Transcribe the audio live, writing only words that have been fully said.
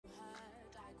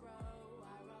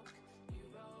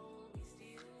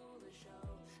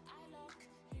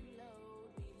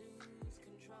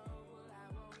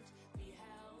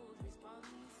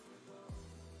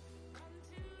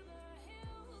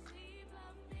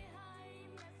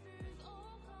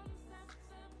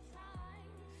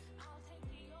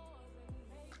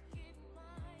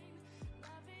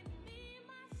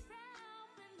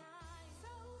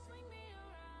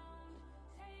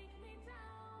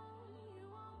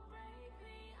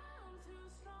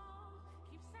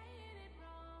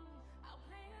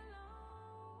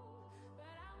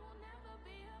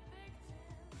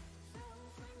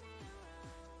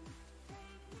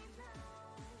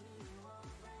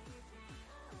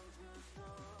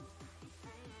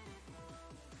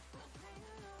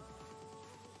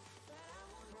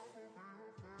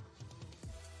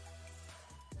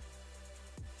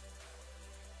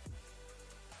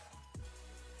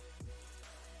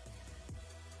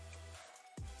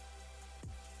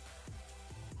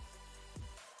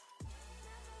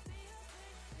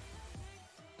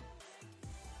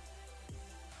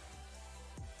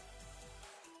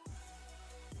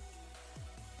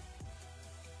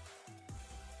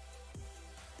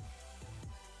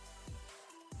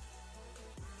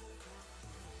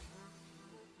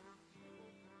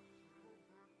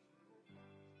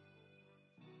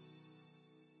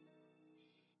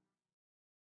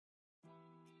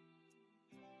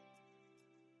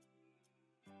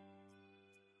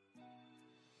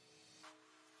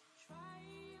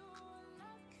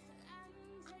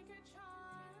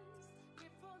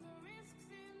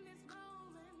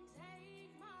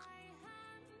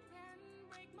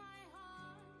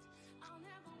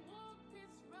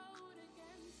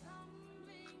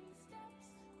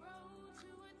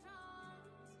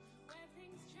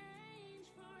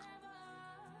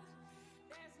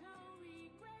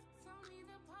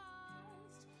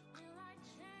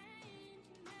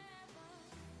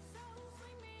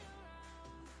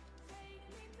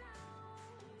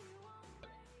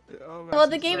Well,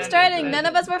 the game's starting. None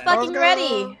of us were fucking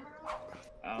ready.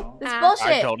 Oh. This bullshit.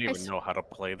 I don't even know how to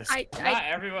play this. Not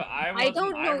everyone. I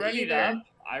don't know either.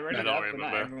 I read it up, but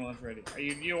not everyone's ready.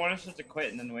 You want us just to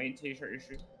quit and then wait until you start your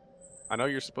shoot? I know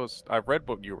you're supposed. I read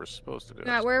what you were supposed to do.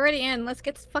 Yeah, we're already in. Let's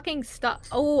get fucking stuck.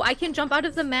 Oh, I can jump out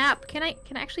of the map. Can I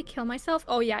actually kill myself?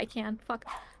 Oh yeah, I can. Fuck.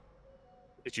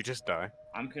 Did you just die?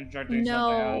 I'm constructing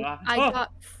something. something. I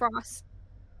got frost.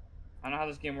 I don't know how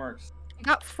this game works. I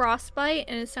got frostbite,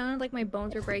 and it sounded like my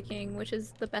bones were breaking, which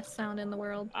is the best sound in the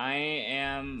world.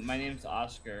 My name's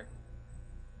Oscar.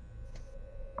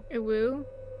 Woo.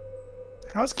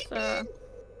 Housekeeping.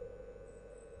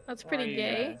 That's pretty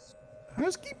gay.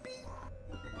 Housekeeping.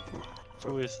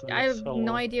 I have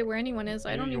no idea where anyone is.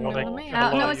 I don't even know the map. I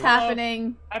don't know what's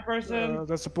happening. Hi, person.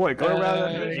 That's the boy. Go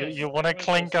around. You want to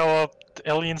clink our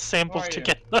alien samples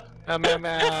together?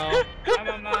 Meow.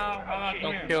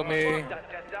 Don't kill me.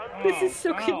 This is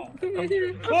so cute.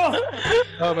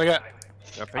 Oh my god.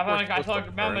 I saw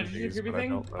a Mama, did you see a creepy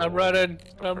thing? I'm running.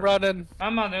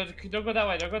 Mama, don't go that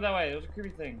way. Don't go that way. There was a creepy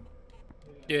thing.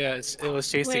 Yeah, it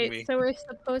was chasing me. So we're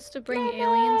supposed to bring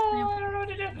aliens now?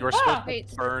 You were supposed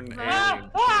to burn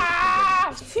aliens.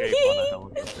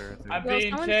 I'm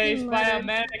being chased by a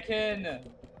mannequin.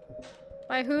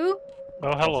 By who?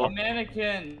 Oh, hello. A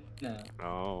mannequin.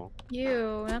 Oh.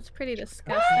 Ew, that's pretty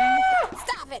disgusting.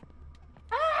 Stop it!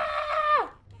 Ow.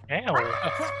 I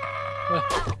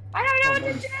don't know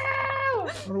what to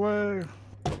do! Run away.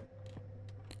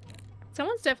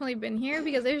 Someone's definitely been here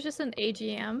because there's just an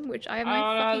AGM, which I have I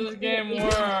don't know how my this fucking game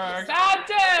works. I'm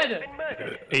dead!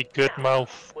 A good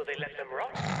mouth.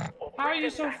 How are you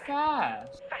so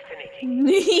fast?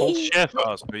 Bullshit.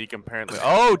 Oh, so you can apparently.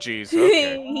 Oh, jeez.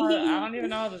 Okay. I don't even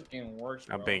know how this game works.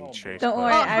 I'm being chased. Don't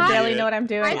worry, I barely know what I'm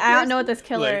doing. I don't know what this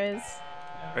killer is.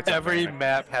 Every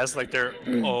map has like their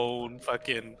own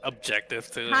fucking objective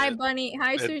to it. Hi, Bunny.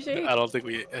 Hi, Sushi. I don't think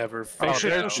we ever Oh finished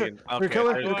shit! it. You're a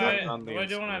killer. What do I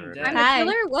do when I'm dead? I'm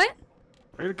the killer? What?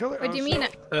 Are you the killer? What do you mean?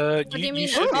 What do you mean?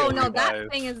 Oh no, that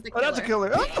thing is the killer. Oh, that's a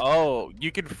killer. Oh,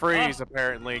 you can freeze.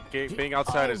 Apparently, being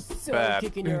outside is bad.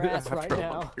 Kicking your ass right After a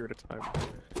now. long period of time.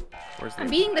 Where's I'm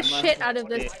beating the shit out of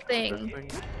this thing.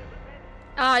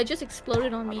 Ah, it just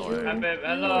exploded on me.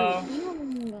 Hello.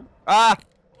 Ah!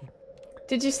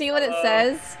 Did you see what it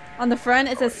says? On the front,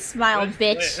 it says smile,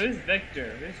 bitch. Wait, who's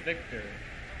Victor? Who's Victor?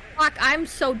 Fuck, I'm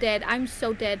so dead. I'm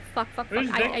so dead. Fuck. Who's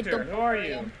Victor? I don't Who are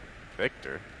you?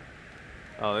 Victor.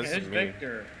 Oh, this Who's is me.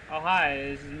 Victor? Oh, hi,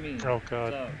 this is me. Oh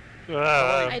god.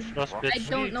 I bitch.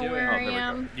 don't know where I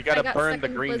am. You gotta I got burn stuck the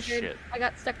in green blizzard. shit. I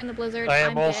got stuck in the blizzard. I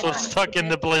am also dead. stuck in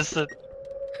the blizzard.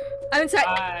 I'm sorry.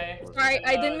 Hi. Sorry,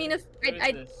 I didn't mean to.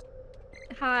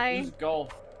 Hi. Who's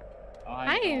Golf? Oh,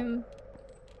 hi,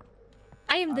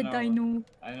 I am the dino.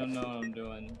 I don't know what I'm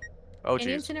doing. Oh, Can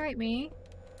you jeez. incinerate me?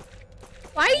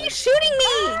 Why are you shooting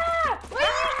me? Why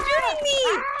are you shooting me?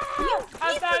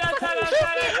 Outside!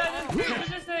 Shoot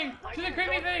this thing! Shoot the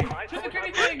creepy thing! Shoot the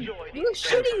creepy thing! You're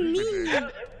shooting me.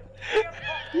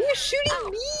 You're shooting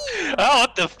me. Oh,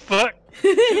 what the fuck?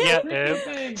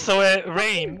 Yeah, so,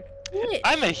 Rain,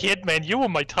 I'm a hitman. You were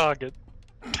my target.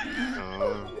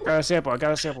 Got a sample. I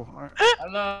got a sample. All right.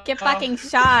 Hello? Get fucking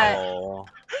shot. Oh.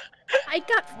 I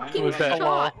got fucking Who's that?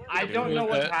 shot. I don't know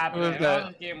what's happening. Who's How that?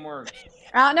 this game works.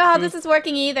 I don't know how this is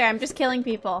working either. I'm just killing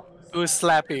people. Who's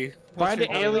Slappy? Find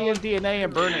the alien DNA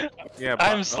and burn it. Yeah,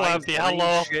 I'm find Slappy, green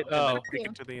hello. shit and then stick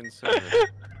it to the incinerator.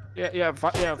 Yeah.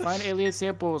 Find alien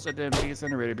samples and then be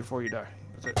incinerated before you die.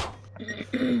 That's it.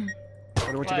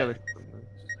 Put it What? together.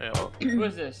 Yeah, well, Who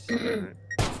is this?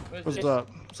 What's up?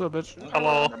 What's up, bitch?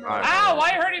 Hello. Ow!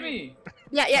 Why are you hurting me?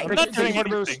 Yeah. I'm not doing for the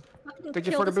anything. boost. Thank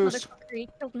you for the boost. He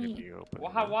killed me.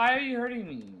 Why are you hurting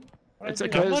me? It's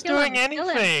What okay. did I I'm do? not doing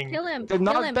anything. Kill him. The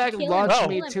knockback launched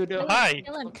me to the Hi.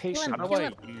 location. How do I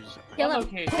use it? Kill him.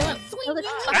 Okay. Kill him. Kill the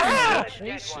Ah!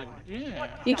 Location. Yeah.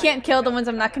 You can't kill the ones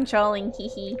I'm not controlling. Hee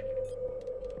hee.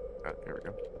 Oh, here we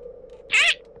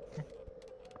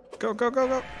Go.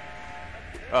 go.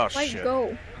 Oh, Why shit.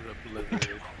 go? the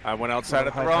blizzard. I went outside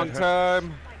at the Hi, wrong hi, hi.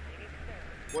 time.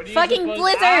 What are you Fucking supposed-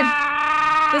 blizzard!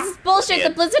 Ah! This is bullshit. The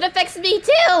blizzard affects me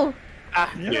too.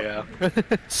 Yeah.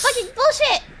 Fucking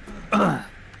bullshit.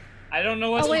 I don't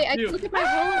know what Oh wait, I to can do. look at my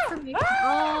roll information.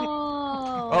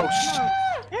 Oh. Oh,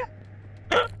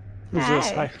 shit. Who's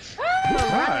this? Hi.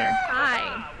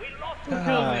 Hi. Who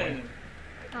killed me?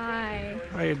 Hi.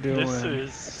 How you doing? This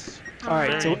is.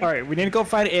 Alright, we need to go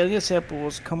find alien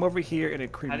samples. Come over here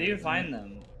and cremate. How do you find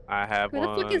them? I have Who the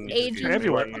one. fuck is Adrian?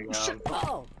 Everywhere.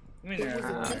 Oh, I mean,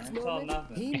 I saw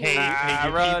nothing. Hey,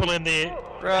 you run. people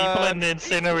in the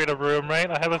incinerator room, right?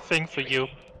 I have a thing for you.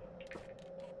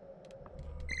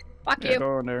 Fuck Yeah, you.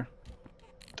 go in there.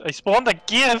 gift. I spawned a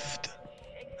gift.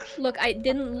 Look, I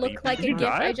didn't look like a you gift.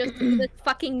 die? I just the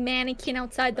fucking mannequin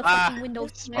outside the fucking window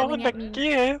smiling Spawned a at me.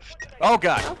 gift. Oh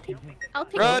god. I'll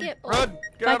take Run, a gift. run.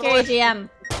 Get Fuck out of the your way. AGM.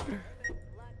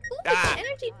 Ooh, it's an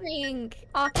energy drink.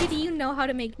 Aw, Kitty, you know how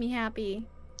to make me happy.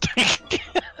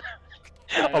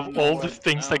 Of all the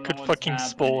things that could fucking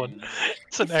spawn,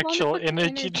 it's an You spawned a actual fucking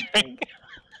energy drink.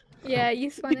 Yeah, you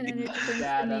spawned an energy drink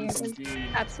Yeah, for me. It that's was indeed.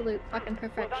 absolute fucking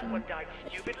perfection. Someone died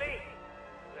stupidly.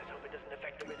 Let's hope it doesn't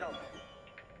affect the result.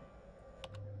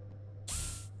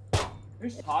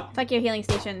 Who's talking? Fuck your healing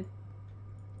station.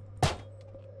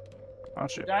 Oh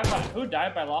shit. Who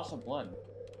died by loss of blood?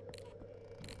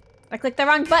 I clicked the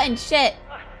wrong button. Shit.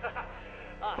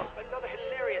 Another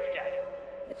hilarious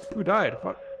death. Who died?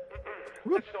 Fuck.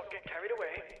 Let's not get carried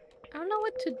away. I don't know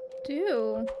what to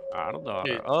do. I don't know.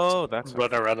 Yeah. Oh, that's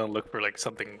Run around and look for like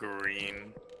something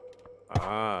green.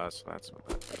 ah. So that's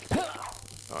what that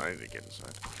is. Oh, I need to get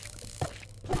inside.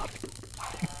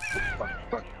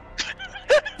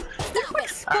 Who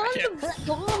spawned the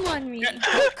bomb on me?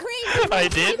 I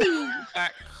did.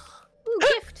 Ooh,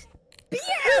 gift.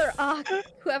 Beer!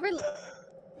 Whoever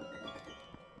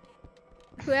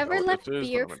Oh, left this is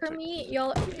beer what I'm for gonna me,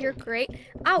 you're great.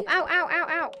 Ow, ow, ow, ow,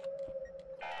 ow.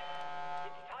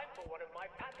 It's time for one of my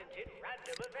patented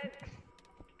random events.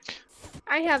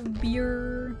 I have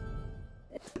beer.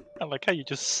 I like how you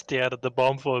just stared at the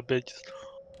bomb for a bit. Just,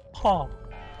 huh.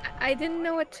 I didn't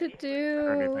know what to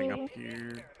Anything do. up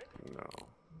here? No.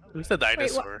 Who's the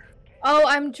dinosaur? Oh,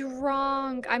 I'm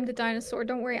drunk. I'm the dinosaur.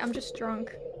 Don't worry, I'm just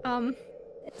drunk.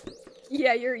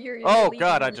 Yeah, you're Oh leaving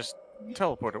god, I me. just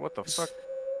teleported. What the fuck?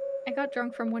 I got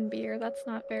drunk from one beer. That's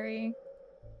not very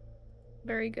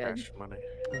good. Cash money.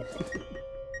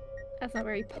 That's not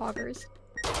very poggers.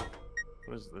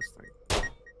 What is this thing?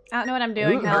 I don't know what I'm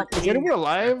doing. Help. Is anyone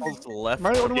alive? Oh, it's left. Am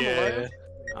I the only one Yeah. alive?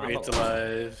 I'm Raid's alive.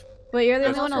 alive. Wait, you're the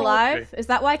That's only one all alive? Is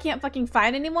that why I can't fucking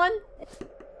find anyone?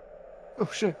 Oh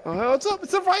shit. Oh, what's up?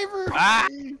 Survivor! Ah!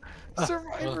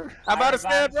 Survivor! I'm out of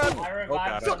stand. Run. I Oh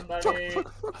revived god. somebody.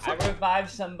 I revived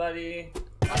somebody.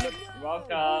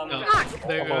 Welcome.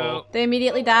 There you go. They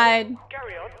immediately died.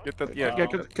 Carry on. Get the yeah.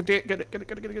 Get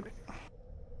it.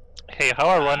 Hey, how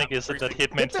ironic is it that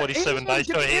Hitman Get the 47 alien, dies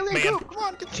get to a the alien, Hitman? go, Come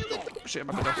on, get the alien. Oh, shit, I'm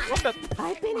about to die.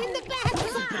 I've been in the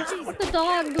bathroom. What's the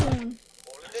dog doing?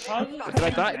 Did I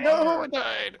die? No, I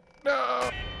died. No.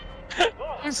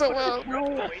 I'm so well.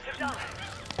 Way to die.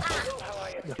 Oh, how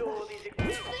I adore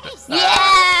these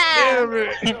Yeah! Damn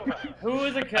it. Who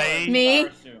was the killer? I- Me.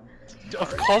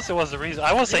 Of course it was the reason.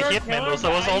 I was a You're a Hitman though, killer,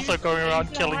 so I was guy. also You going around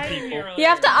said killing hi to me people. earlier. You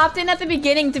have to opt in at the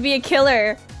beginning to be a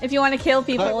killer. If you want to kill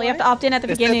people, you have to opt in at the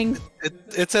beginning.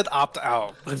 It said opt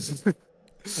out. It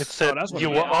said that's what you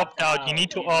it will is. opt out. You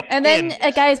need to opt And then,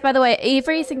 in. guys, by the way,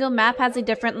 every single map has a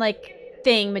different, like,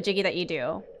 thing, Majiggy, that you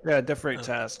do. Yeah, different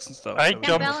tasks and stuff. I so-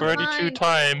 jumped Valentine. 32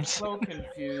 times. So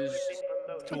confused.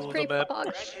 It's pretty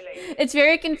pog. It's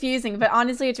very confusing, but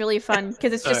honestly, it's really fun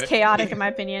because it's just Alright. chaotic, in my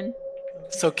opinion.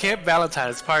 So Camp Valentine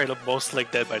is probably the most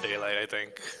like Dead by Daylight, I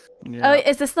think. Yeah. Oh,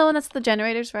 is this the one that's the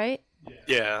generators, right?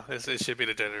 Yeah, it should be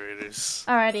the generators.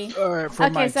 Alrighty. Alright, for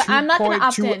Okay, my so I'm not gonna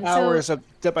opt 2.2 in, so- hours of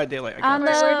Dead by Daylight. I On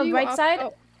got this. Where do the you right opt- side,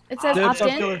 oh, it says Dibs, opt I'm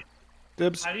in. killer.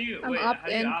 Dibs. How do you I'm wait? How do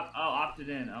opt-in. you opted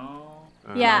in? Oh.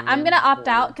 Yeah, I'm gonna opt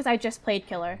out because I just played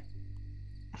killer.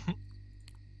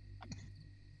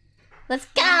 Let's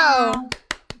go!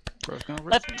 Bro's gonna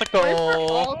rip. Let's Where's for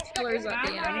all go. killers at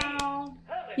the end?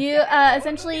 You,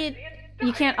 essentially,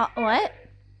 you can't, what?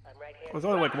 There's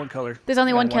only like one color. There's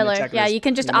only Yeah, one killer. antagonist. Yeah, you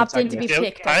can just One opt in to be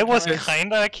antagonist. picked. I was Killer.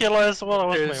 kinda a killer as well. I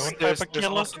was my own type of There's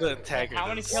killer. also the antagonist. How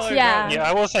many killers? Yeah. are there? Yeah,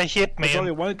 I was a There's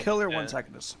only Hitman. one killer, one Yeah.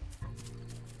 antagonist.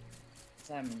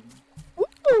 Simon.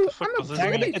 Fuck does this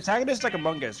Antagonist, mean? antagonist is like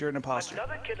Among Us. You're an imposter.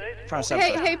 Another killer is Trying to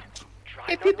Hey, sabotage.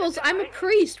 hey, peoples, I'm a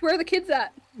priest. Where are the kids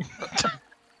at?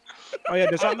 Oh yeah,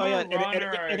 there's I'm oh yeah, a and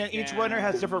runner then each again. runner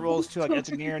has different roles too, like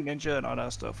engineer, ninja, and all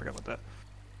that stuff. Forgot about that.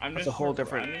 I'm That's just a whole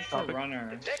different I'm just topic. a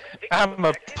runner. I'm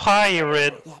a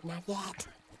pirate.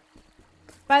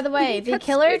 By the way, the Let's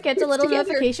killer get gets a kids little together.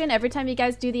 notification every time you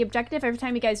guys do the objective, every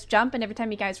time you guys jump, and every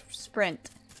time you guys sprint.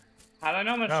 How do I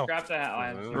know how much No. scrap to have? I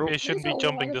have? Maybe I shouldn't be There's a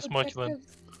jumping lot of this much then.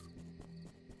 objectives.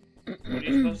 What are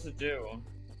you supposed to do?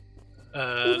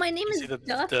 Ooh, my name you is see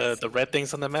Ducks. the red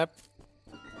things on the map,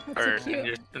 That's or so cute.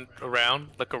 you're around,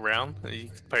 look around. You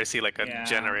can probably see like a Yeah.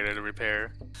 generator to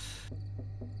repair.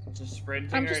 So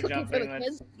sprinting I'm or just looking for jumping? the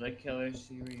Let's kids. the killer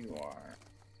see where you are.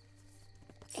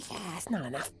 That's not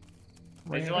enough.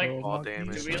 Is it like? All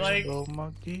damage. Do we like?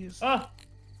 monkeys. Oh,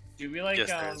 do we like Yes,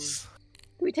 there's.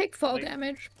 Do we take fall Like-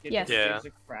 damage? get Yes. the Yeah.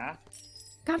 basic craft?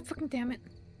 God fucking damn it.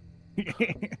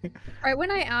 Right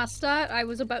when I asked that, I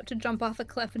was about to jump off a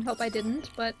cliff and hope I didn't,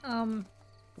 but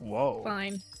Whoa.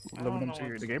 fine. Living up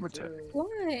to the gamer tag. What?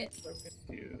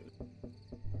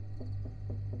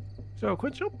 So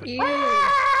quit jumping. Ew.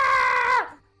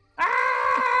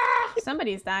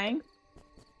 Somebody's dying.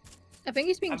 I think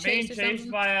he's being I'm being chased or chased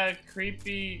something. by a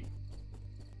creepy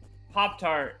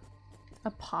Pop-Tart.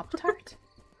 A Pop-Tart?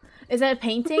 Is that a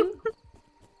painting?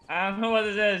 I don't know what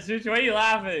it is. Sushi, why are you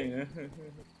laughing?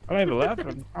 I'm not even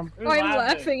laughing. I'm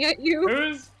laughing at you.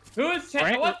 Who's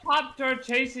what Pop-Tart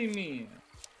chasing me?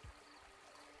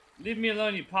 Leave me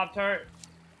alone, you Pop-Tart.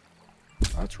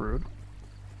 That's rude.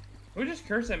 Who just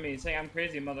cursed at me saying I'm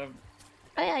crazy, mother?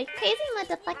 Oh yeah, crazy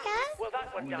motherfucker. Well,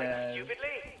 that one died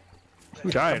stupidly. Who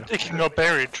died? Taking a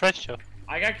buried treasure.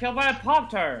 I got killed by a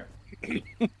Pop-Tart.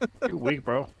 You're weak,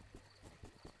 bro.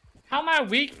 How am I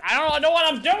weak? I don't know what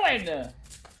I'm doing.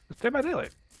 Stay by daylight.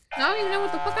 I don't even know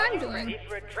what the fuck I'm doing. Ready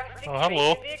for a drastic Oh,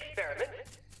 hello. change in the experiment?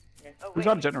 Oh, Who's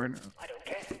wait, on generator? I don't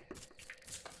care.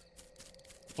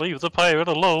 Leave the pirate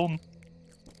alone.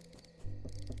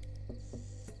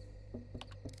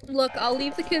 Look, I'll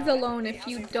leave the kids alone if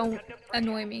you don't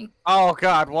annoy me. Oh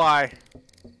God, why?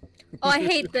 Oh, I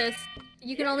hate this.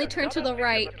 You can only turn to the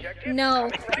right. No,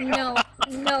 no,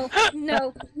 no,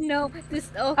 no, no. This.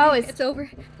 Okay, Oh, it's over.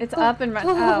 It's up and running.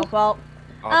 Oh, well.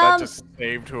 Oh, that just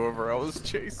saved whoever I was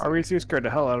chasing. REC scared the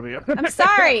hell out of me. I'm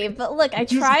sorry, but look, I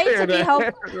tried to be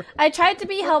helpful. I tried to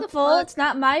be helpful. fuck? It's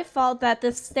not my fault that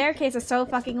this staircase is so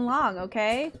fucking long,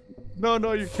 okay? No,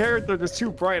 your character is too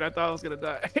bright. I thought I was gonna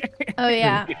die. Oh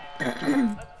yeah.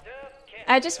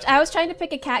 I was trying to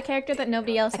pick a cat character that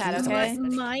nobody else had, okay?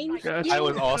 Mine. I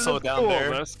was also down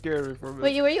there. That scared me for a minute.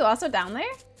 Wait, were you also down there?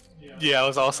 Yeah, I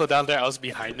was also down there. I was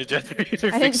behind the generator.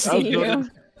 I didn't see you.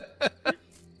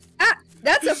 Ah,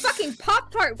 that's a fucking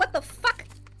Pop-Tart. What the fuck?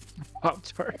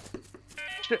 Pop-Tart.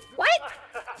 What?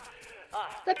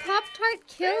 The Pop-Tart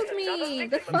killed me.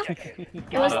 The fuck? It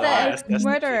was the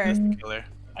murderer. Killer.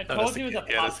 I No, told that's you it was a the-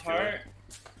 yeah, that's the Pop-Tart.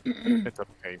 It's a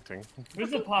painting. Who's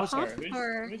the Pop-Tart?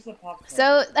 Pop-Tart. Who's the Pop-Tart?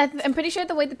 So I'm pretty sure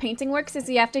the way the painting works is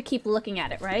you have to keep looking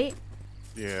at it, right?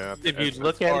 Yeah. If you as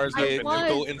look far at as it, I've you been was.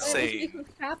 go I was insane. making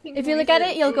tapping If you look at it,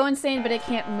 noises. you'll go insane, but it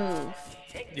can't move.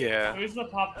 Yeah. Who's the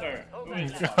Pop-Tart? Who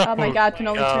is the Oh Pop-Tart? my god, can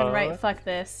only turn God. right. Fuck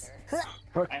this.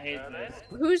 I hate this.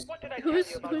 Who's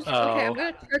okay, I'm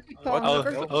gonna turkey call Oh,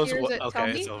 whoever oh, hears it. Tell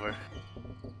okay, me it's over.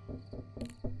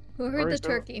 who heard the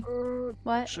turkey.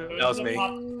 What? Who That was is the me.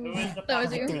 Who is the That was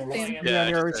Pop-Tart? you? Damn. Yeah,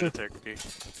 you're I just right, said turkey.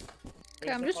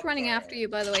 Okay, I'm just running after you,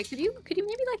 by the way. Could you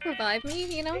maybe like revive me?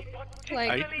 You know, like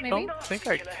I maybe. don't think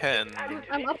I can.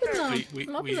 I'm up in the. We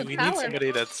I'm up in the need tower.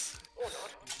 somebody that's.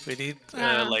 We need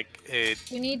like a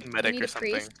We need medic we need or a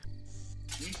something. priest.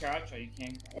 You crouch or you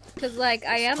can't. Cause like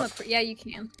I am a yeah you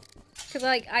can. Cause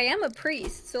like I am a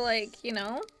priest, so like you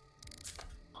know.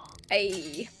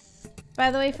 By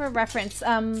the way, for reference,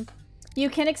 you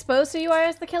can expose who you are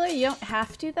as the killer. You don't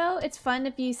have to, though. It's fun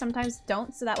if you sometimes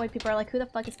don't, so that way people are like, who the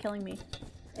fuck is killing me?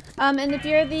 And if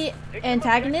you're the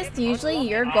antagonist, usually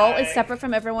your goal is separate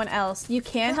from everyone else. You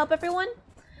can help everyone,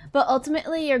 but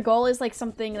ultimately your goal is like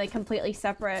something like completely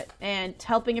separate, and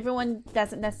helping everyone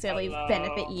doesn't necessarily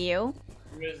benefit you.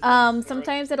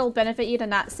 Sometimes it'll benefit you to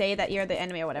not say that you're the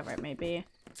enemy or whatever it may be.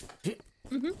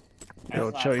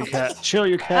 Yo, chill your cat. Chill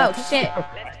your cat. Oh shit.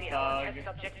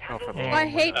 Oh, for the I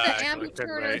hate the Actually,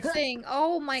 ambulatory right. thing.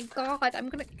 Oh my god, I'm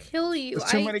gonna kill you. There's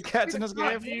too many cats in this How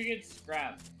game. do you get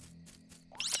scrapped?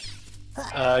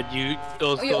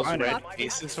 Those Oh, you red opened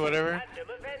cases or whatever.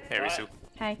 Hey, Risu.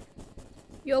 Hi.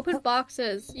 You open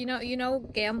boxes. You know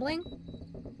gambling.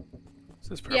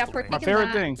 This is Yeah, purple. for My taking favorite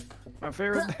that. thing. My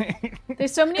favorite thing.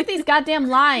 There's so many of these goddamn I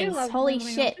lines. love Holy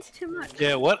gambling. shit. It's too much.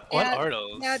 Yeah, what Yeah, are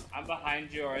those? Now, I'm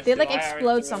behind you, or They like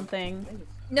explode something.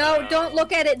 no, don't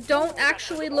look at it. Don't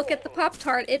actually look at the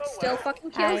Pop-Tart. It still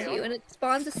fucking kills Hi. you, and it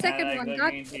spawns a second one.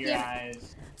 God into your damn.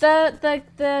 eyes.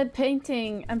 The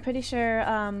painting, I'm pretty sure,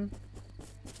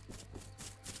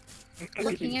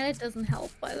 Looking at it doesn't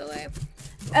help, by the way.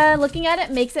 looking at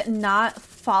it makes it not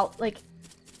fall, like,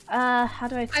 how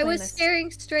do I I explain was this? staring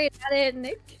straight at it, and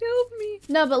it killed me.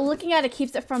 No, but looking at it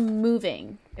keeps it from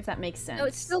moving, if that makes sense. No,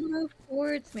 it still moved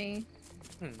towards me.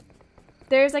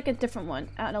 There's like a different one.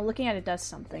 I don't know, looking at it does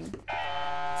something.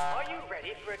 Are you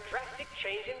ready for a drastic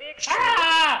change in the experiment?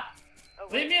 Ah!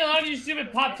 Leave me alone, you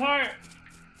stupid Pop-Tart!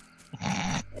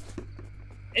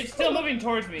 It's still moving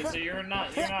towards me, so you're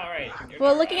not right.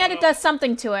 Well, looking at it does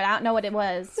something to it. I don't know what it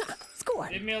was. Score.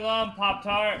 Leave me alone,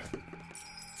 Pop-Tart.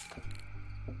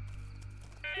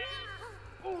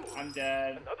 I'm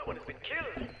dead. Another one has been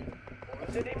killed. All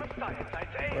in the name of science, I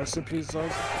say. Rest in peace, dog.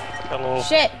 Hello.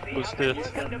 Shit. Who's this?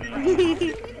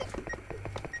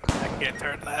 can't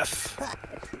turn left.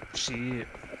 Shit.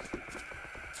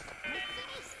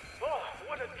 Oh,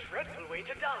 what a dreadful way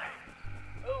to die.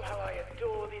 Oh, how I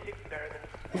adore these experiments.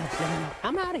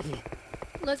 I'm out of here.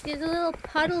 Look, there's a little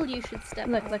puddle you should step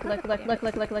on. Look. Let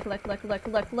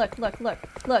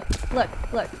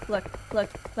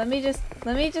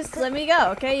me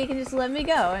go, okay? You can just let me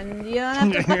go, and you don't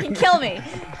have to fucking kill me.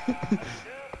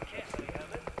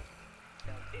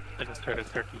 I just heard a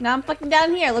turkey. Now I'm fucking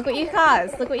down here. Look what you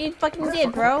caused. Look what you fucking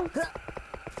did, bro.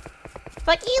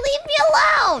 Fuck you, leave me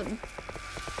alone!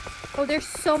 Oh, there's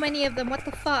so many of them. What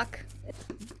the fuck?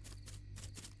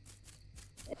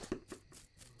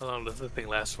 How long does the thing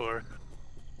last for?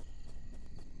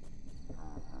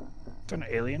 It's an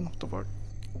alien? What the fuck?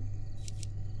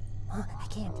 Huh, I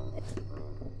can't.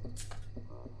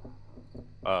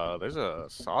 There's a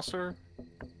saucer.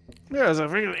 Yeah, there's a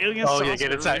freaking alien Oh saucer. yeah,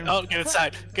 get inside. Oh, get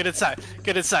inside. Get inside.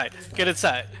 Get inside. Get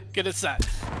inside. Get inside.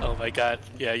 Oh my god.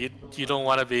 Yeah, you don't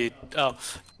want to be. Oh.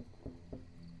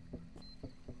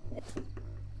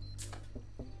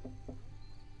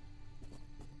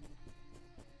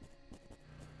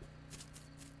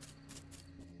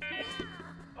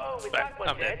 Oh, is that one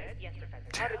I'm dead? dead. Yes,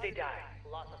 Professor. How did they die?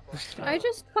 I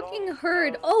just fucking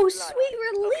heard. Oh, sweet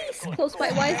release! Close by.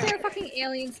 Why is there a fucking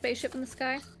alien spaceship in the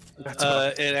sky?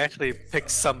 It actually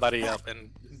picks somebody up and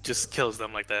just kills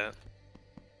them like that.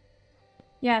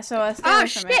 Yeah, so stay Ah, away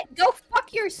from it. shit! Go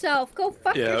fuck yourself! Go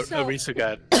fuck Yeah, yourself! Arisa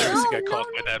got caught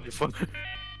by that before.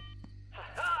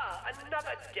 Ha!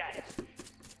 Another death.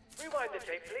 Rewind the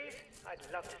tape, please. I'd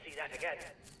love to see that again.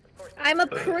 Of course. I'm a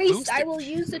priest! I will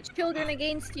use the children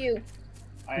against you!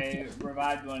 I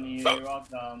revived one of you. You're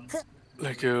welcome.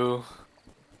 Thank you.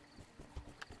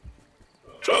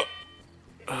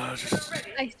 I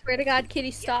swear to God,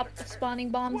 Kitty, stop spawning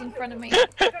bombs in front of me.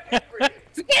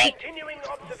 Continuing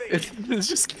observation. It's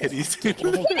just kitties.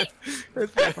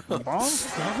 Bomb?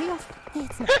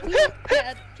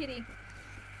 Yeah, Kitty.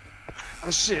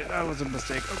 Oh shit, that was a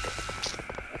mistake. Okay.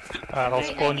 I'll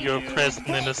spawn your present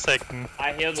in a second.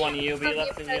 I healed one of you, but you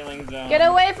left the healing zone. Get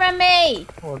away from me!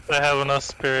 Once I have enough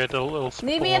spirit, I'll spawn.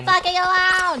 Leave me fucking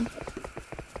alone!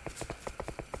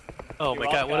 Oh my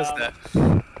god, what is that?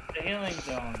 The healing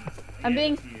zone. I'm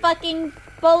being fucking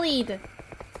bullied.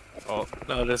 Oh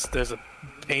no, there's a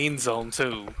pain zone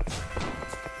too.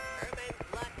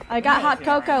 I got hot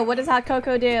cocoa. What does hot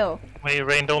cocoa do? Wait,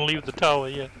 Rain, don't leave the tower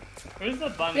yet. Who's the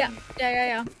bunny?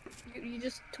 Yeah. You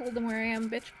just told them where I am,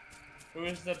 bitch.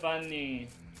 Who's the bunny?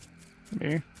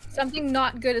 Me? Something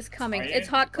not good is coming. Are you? It's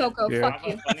hot cocoa. Yeah. Fuck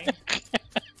you. Bunny?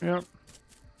 Yep.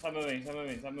 Stop moving, stop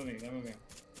moving, stop moving, stop moving.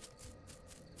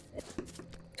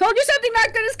 Told you something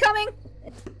not good is coming.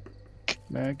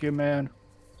 Thank you, man.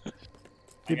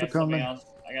 Keep it coming.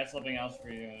 I got something else for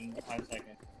you in 5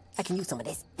 seconds. I can use some of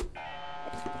this.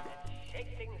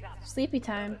 Shake things up. Sleepy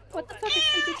time. What the fuck is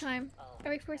sleepy time?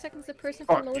 Every 4 seconds, the person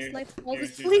Oh. for lowest Here, life falls here,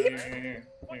 asleep. Here.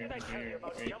 What did I tell you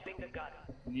about Wait. jumping the gun?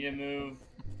 You need to move.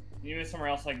 You need to move somewhere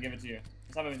else so I can give it to you.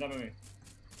 Stop moving, stop moving.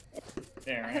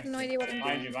 There. I have no idea what I'm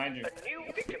Behind doing. you, behind you. A new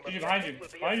victim Juju, of behind you.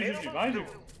 justice will be Behind you, available Juju, behind you.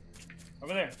 soon.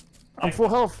 Over there. I'm full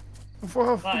health. I'm full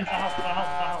health. Fly, fly, fly,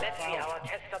 fly, Let's see fly. how our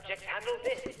test subjects handle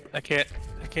this. I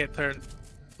can't turn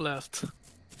left.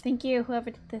 Thank you, whoever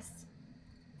did this.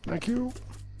 Thank you.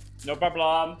 No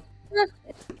problem.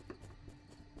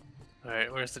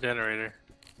 Alright, where's the generator?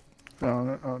 Oh,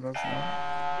 that's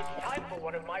not. It's time for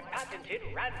one of my patented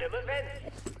random events.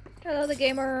 Hello, the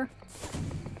gamer.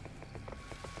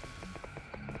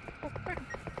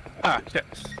 Ah, shit.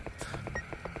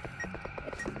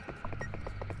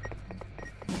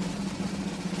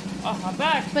 Oh, I'm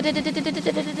back.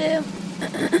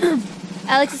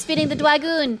 Alex is feeding the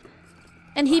Dwagoon.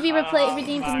 And he be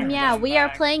redeemed his meow. We are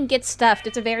playing Get Stuffed.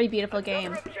 It's a very beautiful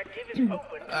game. Another objective is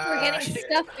open. We're getting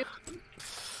stuffed.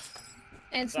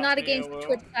 And it's not against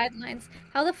Twitch guidelines.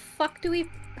 How the fuck do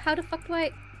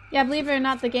I... Yeah, believe it or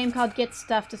not, the game called Get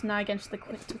Stuffed is not against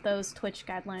those Twitch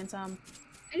guidelines. I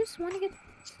just want to get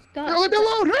stuffed. No, leave me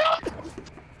alone!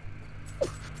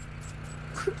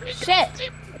 Shit!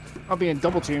 I'll be in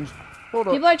double teams. Hold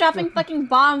up. People are dropping fucking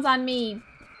bombs on me.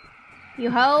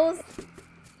 You hoes.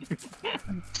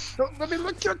 Don't let me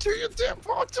look at you, you damn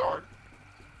retard!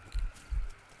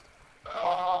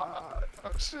 Oh,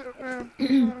 shit, man.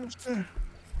 Oh, shit.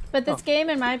 But this game,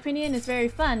 in my opinion, is very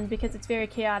fun because it's very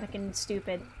chaotic and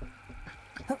stupid.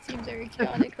 Seems very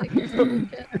chaotic, like this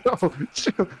bullshit. Oh,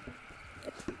 shit.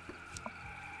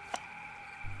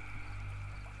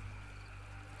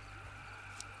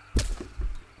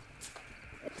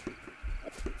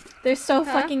 There's so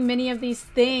fucking many of these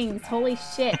things. Holy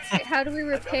shit. Wait, how do we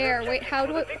repair? Wait, how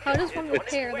does one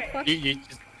repair? The fuck? You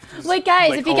Wait, guys,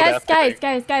 like, if you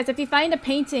old guys, if you find a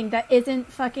painting that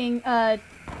isn't fucking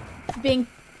being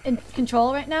in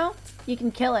control right now, you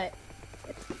can kill it.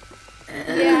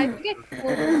 Yeah, I think I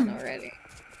killed one already.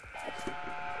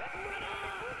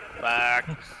 Back.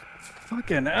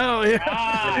 Fucking hell, yeah.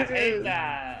 Ah, I hate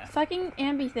that. Fucking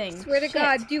ambi thing. Swear to Shit.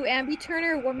 God, do ambi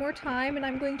turner one more time, and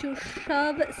I'm going to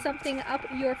shove something up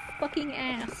your fucking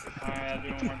ass. Alright, I'll do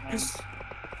it one more time.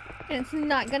 And it's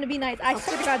not gonna be nice. I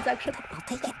swear to God, Zach, shut the I'll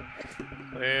take it.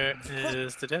 Where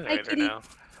is the generator kitty. now?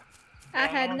 I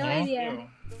had no idea.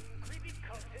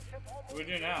 What do we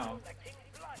do now?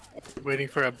 Waiting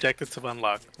for objective to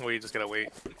unlock. We just gotta wait.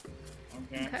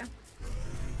 Okay. Okay.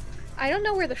 I don't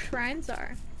know where the shrines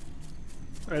are.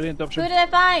 Alien Who adoption. did I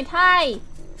find? Hi,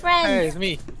 friends. Hey, it's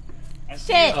me. I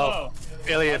see Shit. UFO.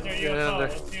 Alien. What's You're your UFO? under.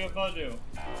 What's the UFO do?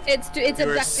 It's You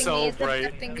were abducting so me. It's bright.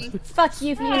 abducting me. Fuck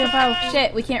you, UFO.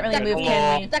 Shit, we can't really move,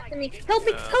 can we? Abducting me. Help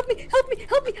me! Help me! Help me!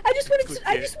 Help me! I just wanted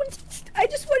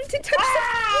to touch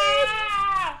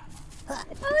Ah! some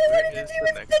kids. All I wanted to do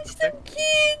was touch some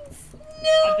kids.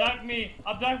 No. Abduct me!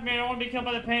 Abduct me! I don't want to be killed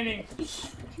by the painting.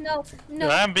 No. No.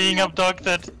 I'm being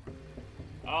abducted.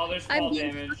 Oh, there's I'm fall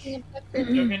being damage. fucking abducted.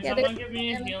 Yo, can Yeah, someone there's give me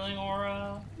a damage. healing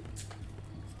aura?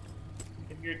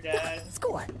 If you're dead.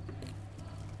 Score. I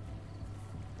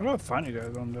don't know how funny you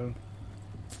guys on though.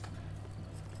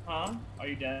 Huh? Are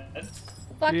you dead?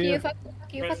 Fuck Yeah. you! Fuck you! Fuck you!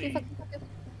 Fuck you! Pressing. Fuck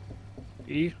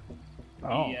you! E?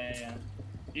 Oh. Yeah.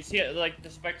 You see it, like, the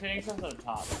spectating stuff's at the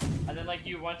top. And then, like,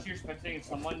 once you're spectating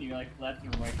someone, you, like, left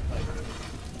and right click.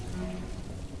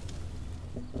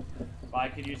 But I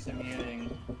could use some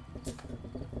healing.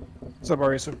 What's up,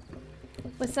 Arisa?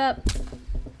 What's up?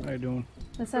 How you doing?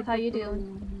 What's up? How you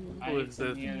doing? I Who need is some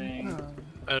this? healing.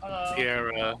 Uh,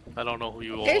 Sierra. I don't know who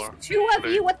you There's are. 2 of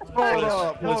you. What the fuck? Hold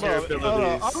up, What's your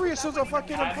abilities? Arisa's a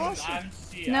fucking imposter. I'm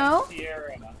No?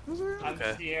 Sierra. I'm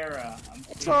Okay. Sierra.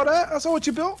 I saw that. I saw what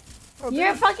you built. Oh,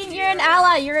 You're damn. you're an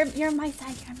ally. You're on my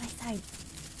side. You're on my side.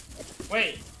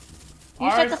 Wait. You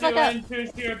shut the fuck up. and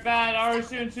Sushi are bad.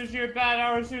 Arsu and Sushi are bad.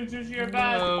 Arsu and Sushi are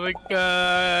bad. Oh my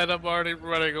god, I'm already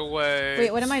running away.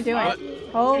 Wait, what am I doing? What?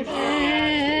 Oh,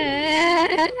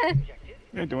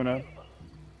 You ain't doing that.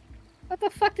 What the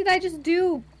fuck did I just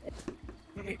do?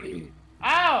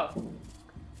 Ow!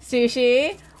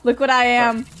 Sushi, look what I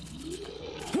am.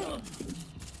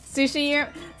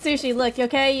 Sushi, look,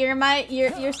 okay?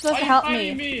 You're supposed to help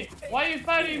me. Why are you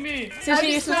fighting me?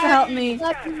 Sushi, you're supposed to help me.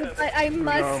 I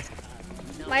must.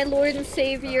 My Lord and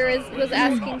Savior was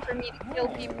asking for me to kill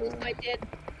people, so I did.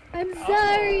 I'm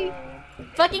sorry.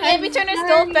 Fucking I'm Ambi Turner sorry.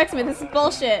 still affects me. This is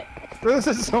bullshit. This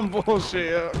is some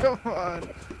bullshit. Yo. Come on.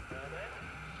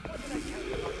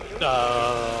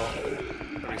 Oh.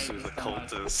 Arisu's a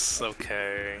cultist.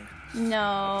 Okay.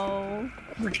 No.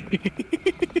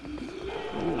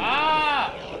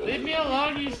 Ah! Leave me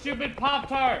alone, you stupid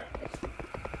Pop-Tart!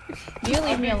 You leave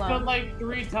I've me been alone. killed like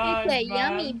 3 times, It's a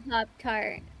man. yummy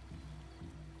Pop-Tart.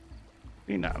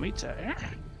 You know me too.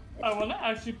 I want to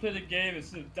actually play the game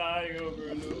instead of dying over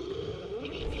and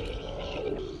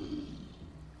over.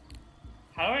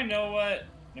 How do I know what?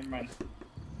 Never mind.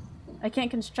 I can't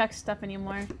construct stuff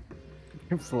anymore. You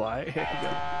can fly.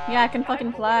 Yeah, I can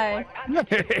fucking fly.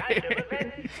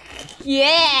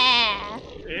 Yeah!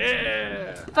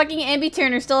 Yeah. Fucking Ambi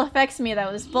Turner still affects me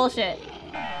though. This is bullshit.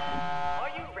 Are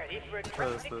you ready for a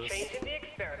drastic this? change in the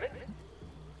experiment?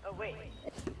 Oh wait,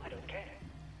 I don't care.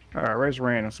 Alright, where's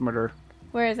Rain? Let's murder her.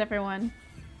 Where is everyone?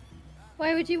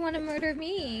 Why would you want to murder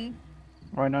me?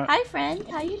 Why not? Hi, friend.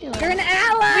 How you doing? You're an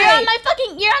ally! You're on my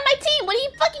team. What are you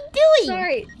fucking doing?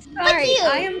 Sorry. you.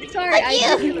 I am sorry.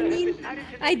 Fuck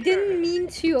I didn't mean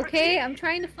to, okay? I'm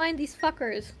trying to find these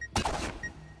fuckers.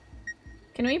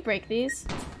 Can we break these?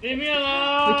 Leave me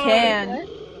alone! We can.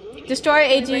 Destroy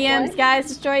AGMs, what? guys.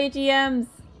 Destroy AGMs.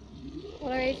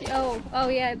 What are oh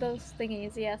yeah, those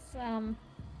thingies, yes.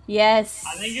 Yes.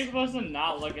 I think you're supposed to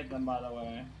not look at them, by the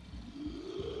way.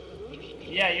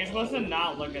 Yeah, you're supposed to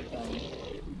not look at them.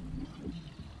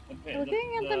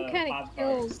 Looking at them kind of Pop-Tarts.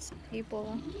 kills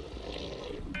people.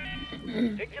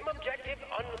 Victim objective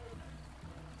on.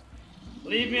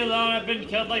 Leave me alone, I've been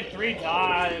killed like 3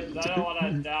 times. I don't want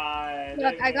to die.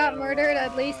 Look, Leave I me got murdered at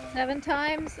alone. least 7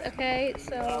 times, okay? I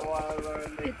So, want to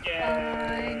learn the it's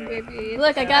fine, game. baby.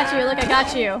 Look, I got you. Look, I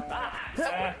got you.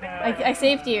 I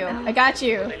saved you. I got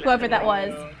you. Whoever that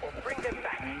was.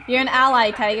 You're an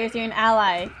ally, Tigers. You're an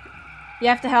ally. You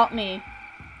have to help me.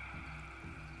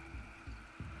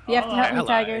 You have to help me, Ally?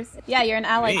 Tigers. Yeah, you're an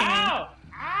ally. Me? to me. Ow!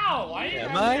 Ow! Why are you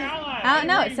Am my I? ally? I don't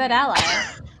know. It said ally.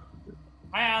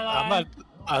 Hi, ally.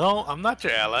 I'm not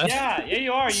your ally. Yeah,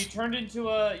 you are. You turned into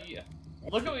a.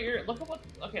 Look at what you're. Look at what.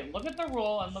 Okay, look at the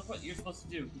roll and look what you're supposed to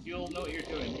do, because you'll know what you're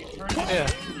doing. You turn. Yeah.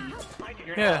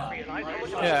 You're Yeah.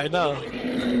 Yeah, I know.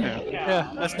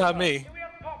 Yeah, that's not me.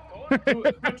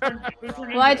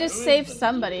 Well, I just saved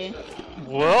somebody.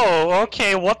 Whoa,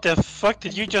 okay, what the fuck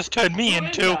did you just turn me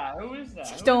into? Who is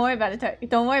that? Don't worry about it.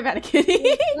 Don't worry about it,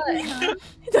 Kitty.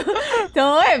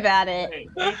 don't worry about it.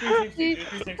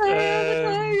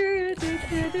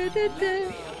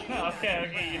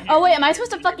 Okay. Oh wait, am I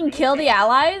supposed to fucking kill the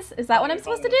allies? Is that what I'm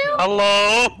supposed to do?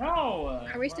 Hello? No.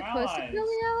 Are we supposed to kill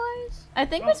the allies? I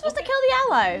think we're supposed to kill the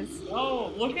allies. No,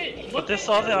 look at. But this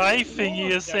other eye thingy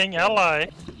is saying ally.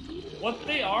 What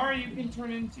they are, you can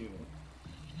turn into.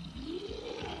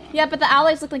 Yeah, but the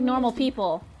allies look like normal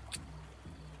people.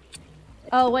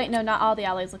 Oh wait, no, not all the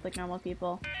allies look like normal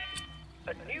people.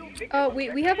 Oh,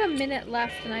 we have a minute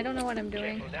left, and I don't know what I'm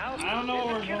doing. I don't know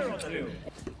what we're supposed to do.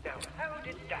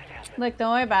 Look,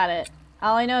 don't worry about it.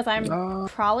 All I know is I'm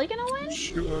probably gonna win. I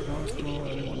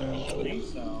think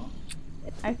so.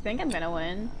 I think I'm gonna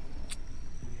win.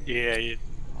 Yeah,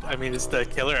 I mean, is the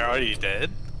killer already dead?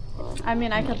 I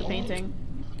mean, I killed the painting.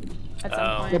 At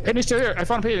some The point. painting's still here. I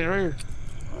found a painting right here.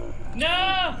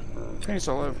 No! Painting's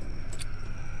still alive.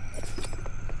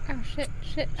 Oh shit!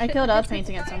 I killed a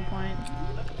painting at some point.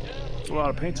 A lot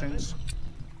of paintings.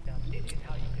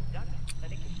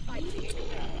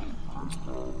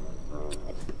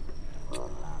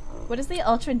 What is the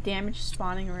ultra damage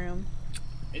spawning room?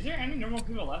 Is there any normal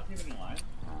people left even alive?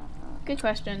 Good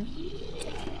question.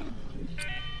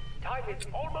 Time is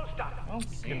almost up. I don't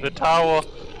see In it. the tower.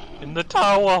 In the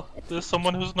tower. There's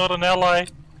someone who's not an ally.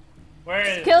 Where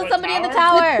is? Kill what somebody in the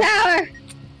tower? tower! Tower!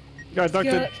 Got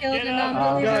abducted. Killed Get a out.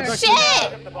 non-believer.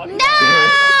 Shit!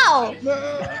 No!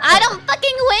 I don't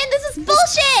fucking win! This is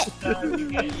bullshit!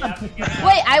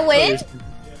 Wait, I win?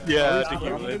 Yeah, Yeah! was the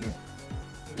killer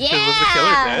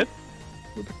dead?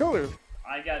 With the killer.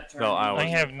 I got turned. No, I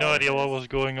have no idea what was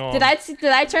going on. Did I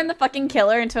turn the fucking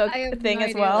killer into I a have thing no as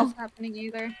idea well? what's happening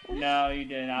either. No, you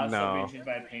didn't. I was No. so being chased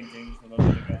by paintings for those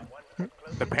ago.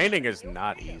 The painting is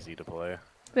not easy to play.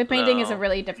 The painting is a No.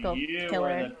 really difficult You were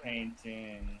killer. the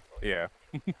painting. Yeah.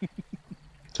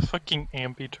 It's fucking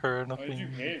ambi-turn. Why did you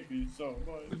hate me so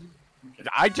much?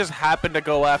 I just happened to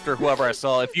go after whoever I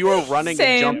saw. If you were running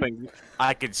Same. and jumping,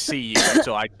 I could see you,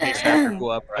 so I chased after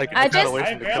whoever. I got just away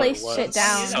from the killer. placed shit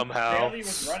down. Somehow. I barely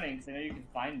was running, so I know you could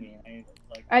find me.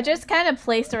 I just kind of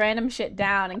placed a random shit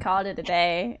down and called it a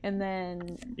day, and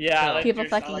then Yeah, like, people you're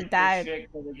fucking like, died. "This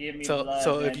shit 'cause they gave me So blood,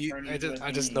 so and if you, turned I into just a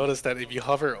I just thingy." noticed that if you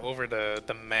hover over the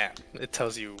map, it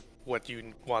tells you what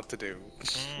you want to do.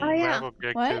 Oh, yeah. Map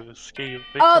objective, What? escape,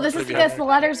 Oh, this is victim, because the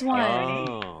letters one.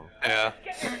 Oh. Yeah.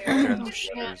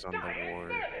 Transfers on the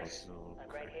ward puzzle.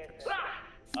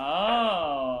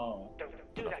 Oh.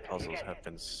 The puzzles have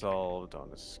been solved on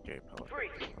escape.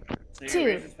 So your 2,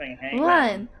 racist thing hanging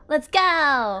 1, let's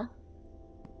go!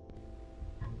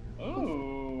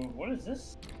 Ooh, what is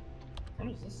this? What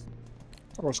is this?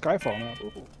 Oh, Skyfall now.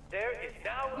 There is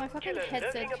now My fucking killer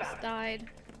headset lurking just about. died.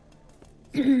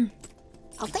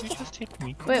 I'll take it. Just take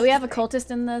me. Wait, we have a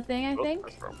cultist in the thing, I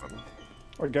think?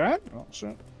 Or God? Oh,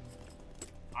 shit.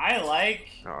 I like.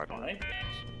 No, I don't. like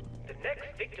The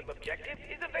next victim objective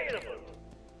is available.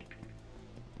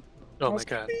 Oh my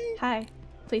god. Hi.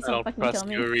 Please I don't don't fucking kill trust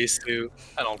me. you, Arisu.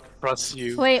 I don't trust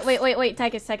you. Wait,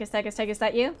 Tigus, is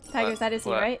that you? Tigus, that is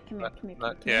you, What? right? Come here, come here.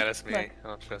 Yeah, that's me. Look. I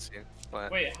don't trust you.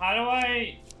 What? Wait, how do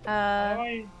I?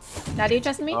 Now do you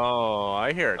trust me? Oh,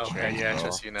 I hear a Okay, chainsaw. yeah, I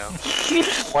trust you now.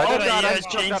 Why Oh, did God, I I hear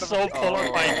jumped out of- chainsaw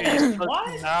puller by me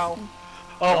What? now? Don't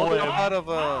Oh, jump out of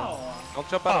Wow. don't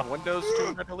jump out of windows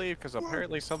too readily, because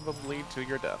apparently some of them lead to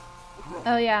your death.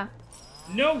 Oh yeah.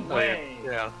 No Oh, way.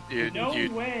 yeah, you, No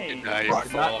you, way. you die, I you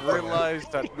did fall. not realize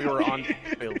that we were on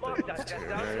buildings here,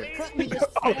 right?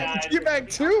 Oh, died. you back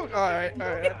too? Alright,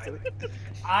 alright.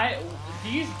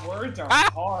 These words are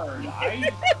hard.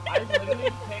 I literally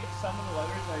picked some of the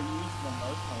letters I use the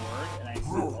most in a word, and I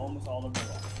said almost all of them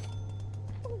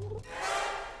wrong.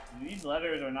 These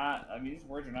letters are not. I mean, these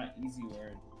words are not easy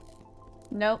words.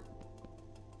 Nope.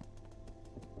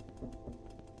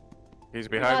 He's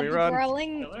behind me, the run.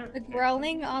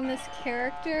 growling on this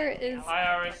character is. Hi,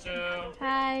 Arisu.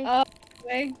 Hi.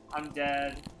 Way. I'm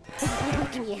dead.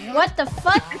 What the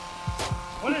fuck?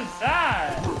 What is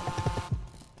that?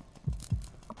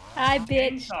 Hi,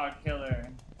 bitch. Chainsaw killer.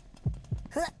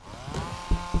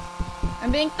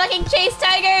 I'm being fucking chased,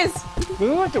 tigers! This is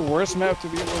like the worst map to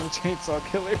be able to chainsaw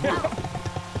killer.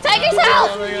 Tigers,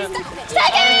 help!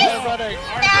 Tigers!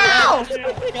 No!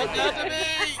 Get down to me!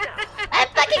 I'm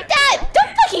fucking dead!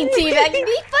 Don't fucking teabag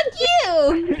me! Fuck you!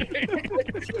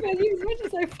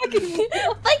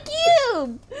 Fuck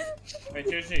you! Wait,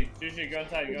 Sushi, go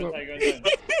inside, go inside.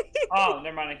 Oh,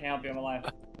 never mind, I can't help you, I'm alive.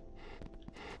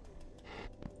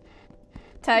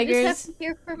 Tigers. I just have to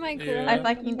hear for my girl. I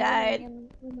fucking died.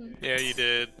 Yeah, you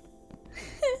did.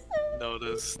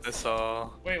 Notice, I saw.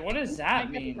 Wait, what does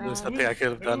that mean? There's nothing I could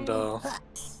have done though.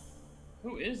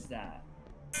 Who is that?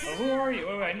 Oh, who are you?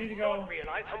 Wait, I need to go.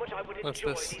 Realize how much I would What's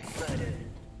enjoy this? these murders.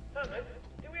 Herman,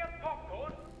 do we have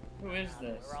popcorn? Who is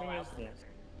this? Who is this?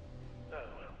 Oh, well,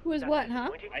 Who is that's what, huh?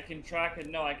 disappointing. I can track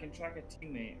a I can track a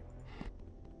teammate.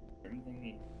 Certain thing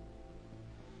neat.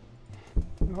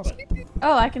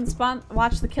 Oh, I can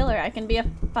watch the killer. I can be a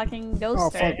fucking ghost. Oh,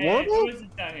 Hey, fuck, hey, what? who is this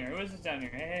down here? Who is this down here?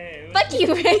 Hey, who is Fuck this?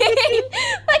 you, Rain!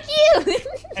 Fuck you!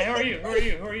 Hey, who are you? Who are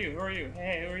you? Who are you? Who are you?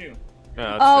 Hey, who are you?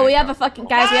 Oh, we have a fucking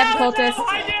guys. We have a Ah, cultist.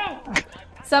 I do!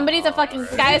 Somebody's a fucking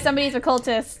guys. Somebody's a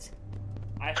cultist.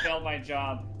 I failed my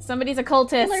job. Somebody's a Killer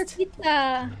cultist.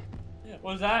 pizza.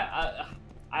 Was that?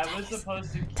 I was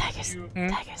supposed to. Tigers. You...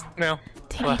 Tigers. No.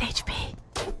 Do you need HP?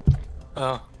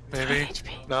 Oh, maybe.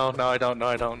 HP. No, I don't. No,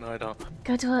 I don't.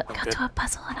 Go to a good. to a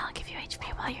puzzle and I'll give you HP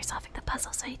while you're solving the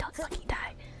puzzle so you don't fucking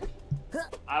die.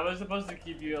 I was supposed to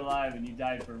keep you alive and you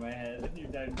died for my head. You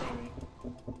died for me.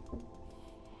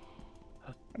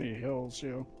 I need heals,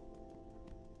 yo.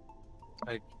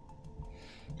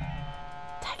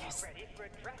 Tigers. Ready for a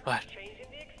drastic What? change in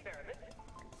the experiment?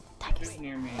 Tigers. Who's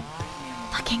near me? Who's near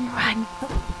me? Fucking run.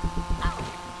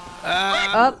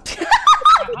 Ah! Up.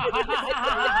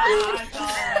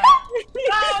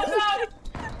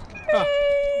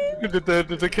 Did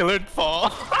the killer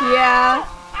fall? Yeah.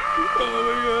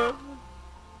 Oh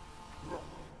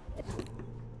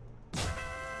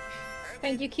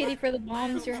Thank you, Kitty, for the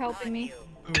bombs. You're helping me.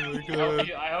 my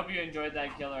god. I hope you enjoyed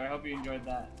that, killer. I hope you enjoyed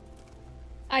that.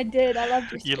 I did. I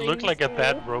loved your You stream, look like a so-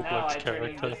 bad Now Roblox I turn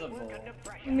character. invisible.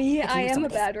 Me, I am a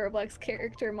bad Roblox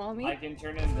character, mommy. I can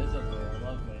turn invisible. I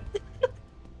love it.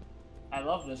 I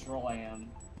love this role I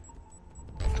am.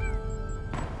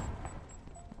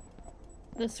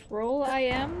 This role I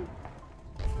am.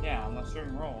 Yeah, I'm a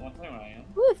certain role. I'm not telling you what I am.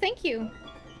 Ooh, thank you.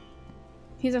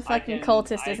 He's a I fucking can-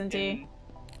 cultist, I isn't he? can-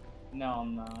 No,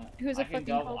 I'm not. Who's a I can fucking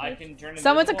double, I cultist? can turn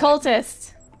Someone's a invisible.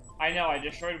 cultist. I know. I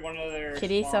destroyed one of their.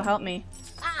 Kitty, so spawns. help me.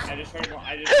 I destroyed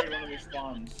one of their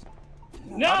spawns.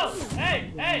 No!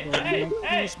 Hey!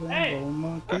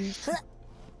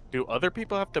 Do other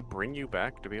people have to bring you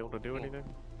back to be able to do anything?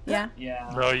 Yeah.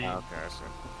 Yeah. No, you. Okay, I see.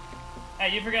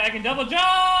 Hey, you forget I can double jump!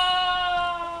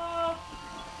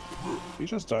 You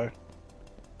just died.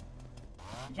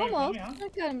 Almost. Yeah. I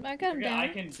got him. I got him You forget I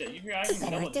down. can. You forget I can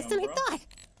double Better jump, than I bro. thought.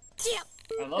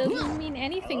 I love this. Doesn't mean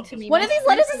anything love to this me. One my of these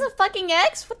letters friend. is a fucking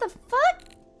X? What the fuck?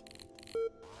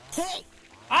 Hey,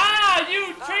 Ah!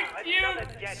 You tricked Another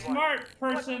you, dead one. smart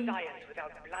What person. science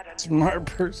without blood and Smart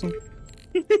person.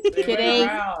 They Kitty. went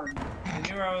around. They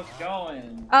knew where I was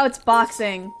going. Oh, it's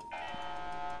boxing.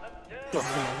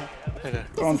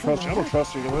 Don't trust you. I don't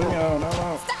trust you. Leave me alone. I'm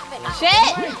out.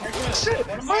 Shit! What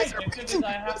am I thinking?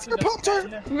 I have to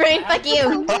defend- Rain, fuck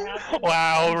you.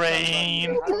 Wow, Rain.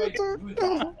 How do I do that? Like,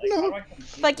 how do I complete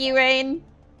Fuck you, Rain.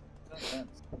 that?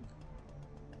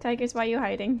 Tigers, why are you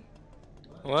hiding?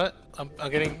 What? I'm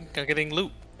getting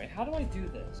loot. Wait, how do I do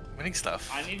this? Winning stuff.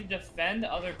 I need to defend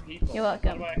other people. You're welcome.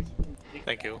 How do I actually complete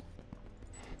Thank that? you.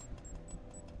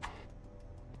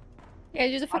 Yeah,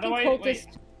 you're the How do fucking I- cultist. wait.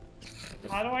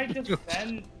 How do I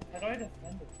defend? How do I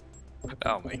defend it?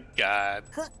 Oh my god.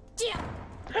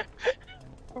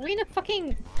 Are we in a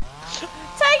fucking?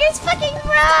 Tigers, fucking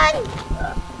run!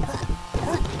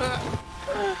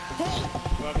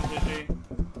 What happened, Gigi?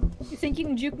 You think you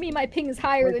can juke me? My ping is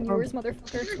higher than yours,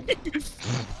 motherfucker.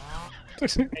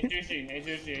 Hey, Juicy. Hey,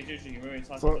 Juicy. Hey, Juicy. Wait,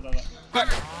 stop.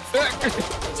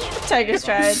 Tigers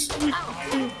tried.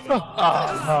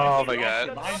 Oh my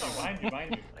god.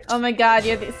 Behind you. Oh my god,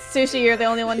 Sushi, you're the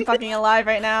only one fucking alive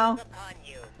right now.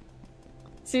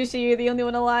 Sushi, you're the only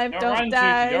one alive. Don't run,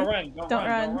 die. Sushi. Don't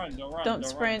run. Don't Don't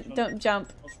sprint. run. Don't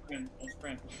jump. Don't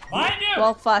sprint. Behind you!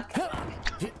 Well, fuck.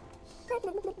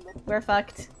 We're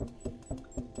fucked.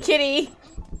 Kitty!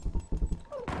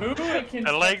 Who can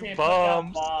I like fucking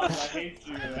bombs. pick up bombs? I hate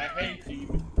you.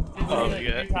 Did Oh, like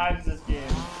yeah. 3 times this game.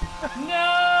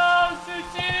 No,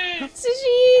 Sushi!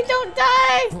 Sushi, don't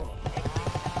die!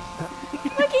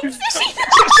 Fucking Sushi!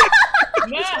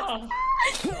 No!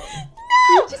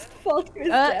 You just fall to his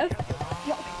death.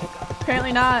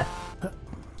 Apparently not.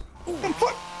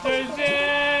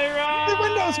 Sushi, run! The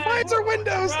windows! Mines are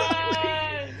windows!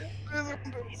 Run!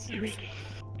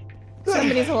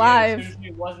 Somebody's alive.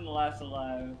 Sushi wasn't the last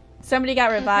alive. Somebody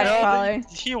got revived, No, probably.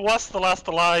 he was the last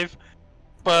alive,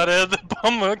 but the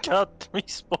bomber got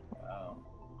respawned. Wow.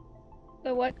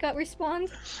 The what got respawned?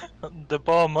 The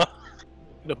bomber.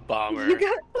 The bomber.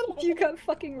 You got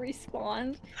fucking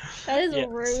respawned. That is Yes.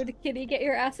 rude, kitty. Get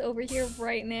your ass over here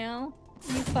right now.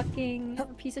 You fucking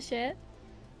piece of shit.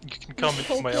 You can come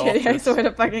into my Kitty, I office. swear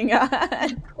to fucking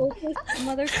God. Hopeless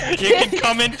motherfucker. You can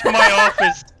come into my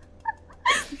office.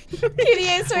 Kitty,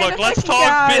 I swear Look, to let's fucking talk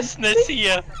God. business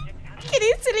here.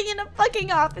 Kitty's sitting in a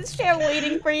fucking office chair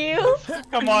waiting for you.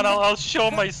 Come on, I'll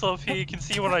show myself here. You can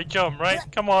see when I jump, right?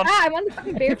 Come on. Ah, I'm on the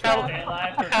fucking bear trap. Stay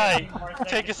alive for Hi. 15 more seconds,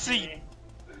 Take a seat. Kitty.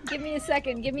 Give me a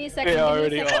second. Give me a second. They give me a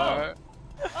already second. are.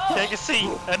 Take a seat.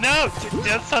 No,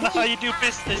 that's not how you do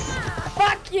business.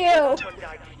 Fuck you! One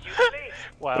night, you please.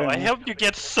 Wow, I hope you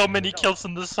get so many kills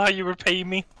in this. How you repay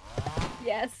me?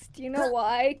 Yes. Do you know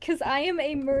why? Cause I am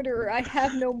a murderer. I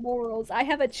have no morals. I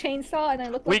have a chainsaw and I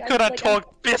look We like could have like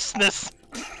talked business.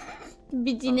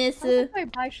 Business. I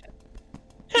buy shit.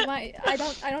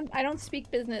 I don't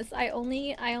speak business. I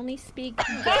only speak.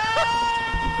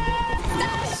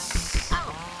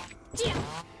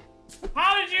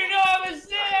 How did you know I was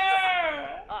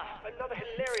there? Ah, another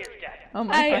hilarious death. Oh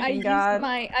my fucking God.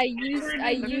 I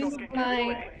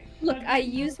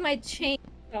used my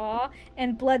chainsaw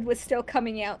and blood was still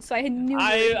coming out, so I knew.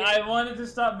 I wanted to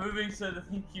stop moving so that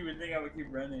you would think I would keep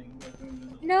running.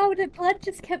 No, the blood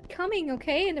just kept coming,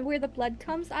 okay? And where the blood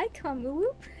comes, I come.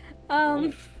 Woo.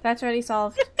 That's already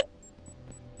solved.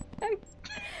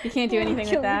 You can't do anything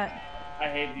with that. I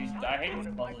hate these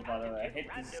puzzles, by the way. I hate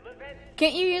this.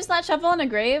 Can't you use that shovel in a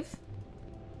grave?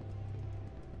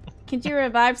 Can't you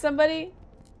revive somebody?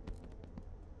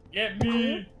 Get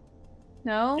me!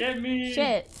 No? Get me!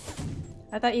 Shit.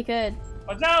 I thought you could.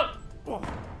 Watch out!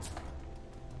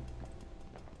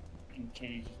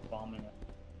 Kitty's just bombing it.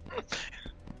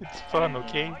 It's fun,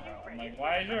 okay? I'm like,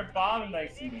 why is there a bomb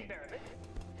next to me?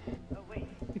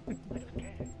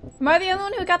 Am I the only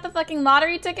one who got the fucking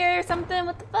lottery ticket or something?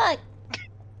 What the fuck?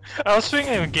 I was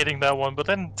thinking of getting that one, but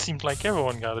then it seemed like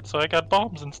everyone got it, so I got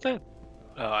bombs instead.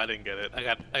 Oh, I didn't get it. I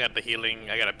got the healing.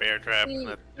 I got a bear trap. She And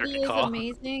a turkey is call.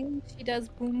 amazing. She does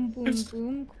boom, boom,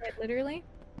 boom, quite literally.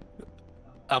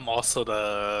 I was also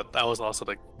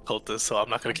the cultist, so I'm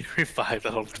not gonna get revived.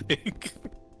 I don't think.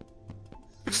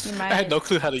 You I might. had no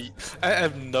clue how to. I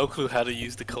have no clue how to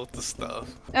use the cultist stuff.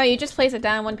 Oh, you just place it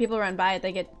down. When people run by it,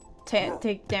 they get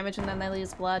take damage and then they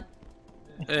lose blood.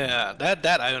 Yeah,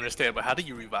 that I understand, but how do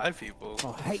you revive people?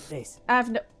 Oh, I hate this. I have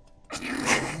no.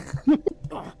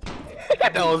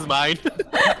 That was mine.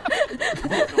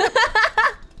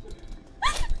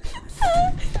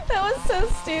 That was so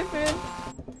stupid.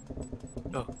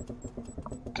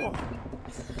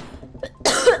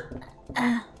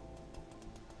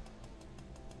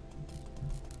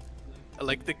 I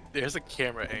like there's a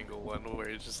camera angle one where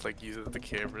it just like uses the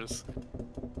cameras.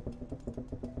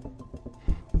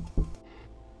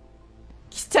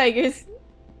 Tigers.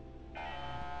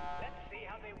 Let's see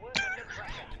how they work under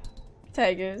pressure.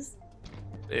 Tigers.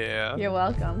 Yeah. You're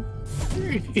welcome.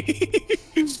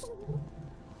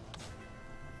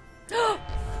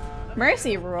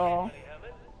 Mercy roll. Now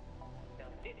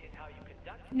this is how you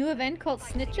conduct. New event called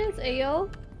Snitches,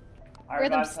 ayo. Where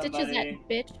them stitches at,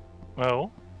 bitch.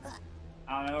 Well,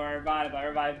 I don't know who I revived. I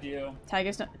revived you.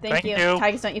 Tigers, don't. Thank you.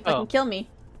 Tigers, don't you fucking Oh. kill me.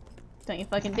 Don't you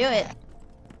fucking do it.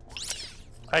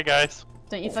 hi guys.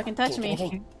 Don't you fucking touch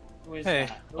me. Who is Hey,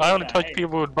 that? Who I is only that? touch Hey,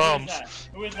 people with who is bombs, that?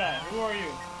 Who is that? Who are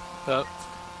you? Uh,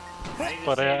 I need to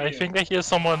but save I you. think I hear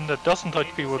someone that doesn't touch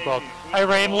people with bombs. Who's Hi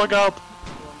Rain, look up.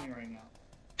 calling me right now?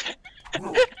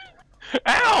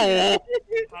 Ow!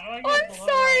 How do I get I'm below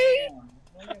sorry. where I am?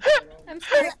 How do I get below- I'm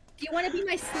sorry. Do you want to be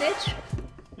my snitch?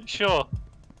 Sure.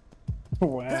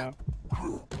 Wow.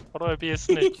 How do I be a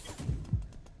snitch?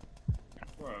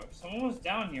 Bro, someone was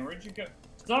down here. Where'd you go?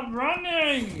 Stop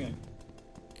running!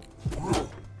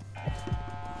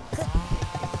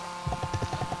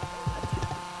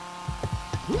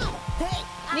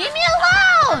 Leave me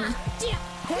alone!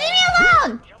 Leave me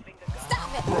alone! Stop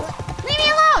it! Leave me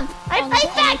alone! I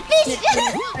fight back, bitch!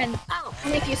 And I'll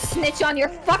make you snitch on your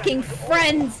fucking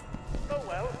friends.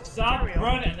 Stop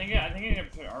running! I think I need to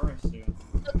put armor soon.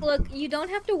 Look, you don't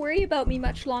have to worry about me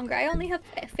much longer. I only have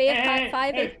five.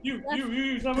 You,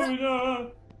 left. stop moving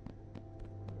up!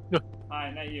 No.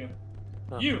 Hi, not you.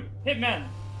 Huh. You, Hitman!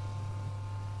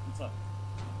 What's up?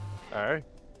 Alright.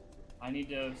 I need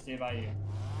to stay by you.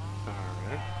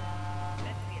 Alright.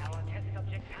 Let's see how our test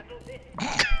subject handles this.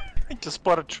 I just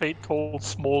bought a trait called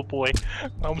Small Boy.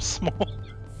 I'm small.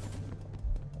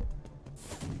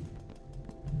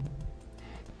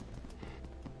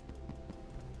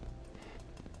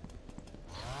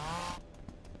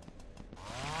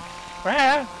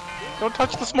 Ah, don't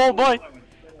touch the small boy.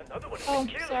 Another one Oh,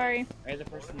 sorry.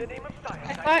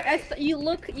 You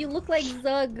look like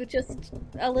Zug, just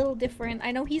a little different.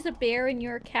 I know he's a bear and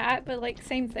you're a cat, but like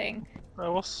same thing. I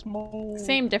was small.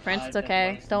 Same difference. It's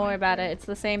okay. Don't worry about it. It's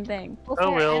the same thing.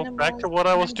 Oh well, back to what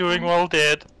I was doing while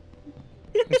dead.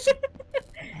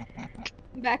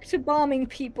 Back to bombing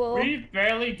people. We've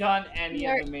barely done any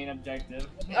of the main objective.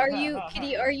 Are you,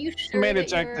 Kitty? Are you sure? Main that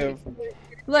objective.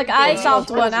 Look, I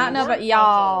solved one. I don't know about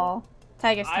y'all.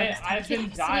 Tigers, tigers, I've been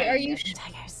Kitty, dying. are you?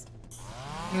 tigers.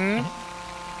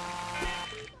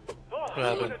 What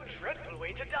happened?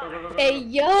 Hey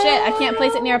yo! Shit, I can't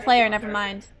place it near a player. Never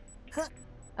mind.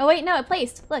 Oh wait, no, it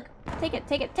placed. Look, take it,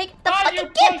 take it, take the fucking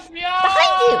gift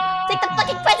behind you. Take the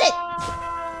fucking present.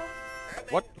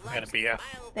 What? Gotta be a.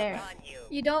 There.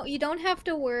 You don't have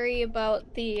to worry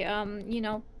about the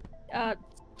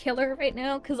killer right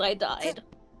now because I died.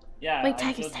 Yeah. Wait,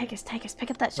 tigers, tigers, tigers. Pick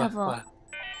up that shovel.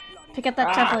 Pick up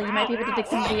that shovel. You might be able to dig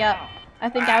somebody up. I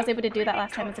think I was able to do that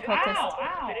last time as a cultist.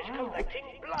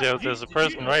 There's a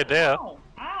person right there.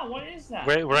 Ow, what is that?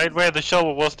 Right where the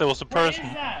shovel was, there was a person.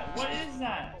 What is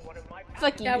that?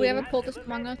 Fuck you. Yeah, we have a cultist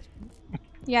among us.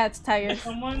 Yeah, it's Can tigers.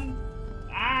 someone...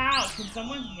 Ow! Can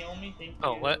someone heal me? Thank you.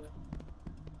 Oh, what?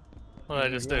 What did I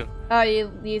just do? Oh,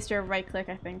 you used your right click,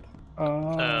 I think.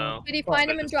 Oh. Did he find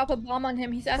him and drop a bomb on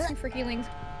him? He's asking for healings.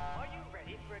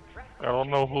 I don't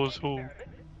know who's who.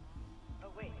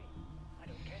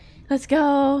 Let's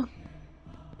go.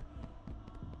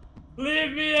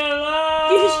 Leave me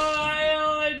alone!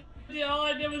 All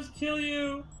I did was kill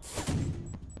you.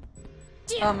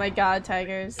 Oh my god,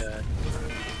 tigers.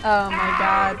 Oh my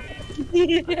god. Why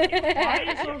are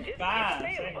you so fast? I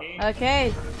hate you.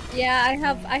 Okay. Yeah,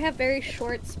 I have very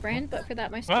short sprint, but for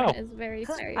that my sprint is very I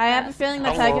fast. have a feeling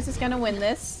that Tigers is gonna win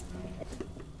this.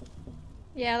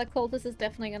 Yeah, the cultist is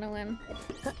definitely gonna win.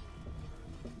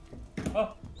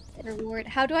 Oh. Reward.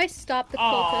 How do I stop the Oh,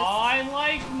 cultist? I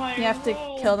like my You have to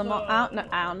role, kill them all. though. I don't know.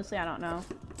 Honestly, I don't know.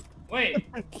 Wait.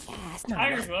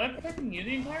 Tigers, was I protecting you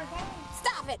the entire time?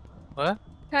 Stop it! What?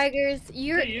 Tigers,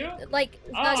 you're You? like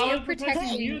Oh, I you're was protecting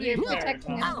protecting you the you're entire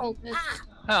protecting the time. cultist.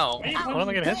 How? Why are you What am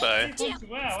I getting hit by?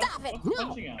 Stop it! What's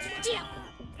punching us?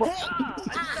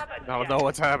 I don't know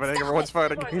what's happening. Everyone's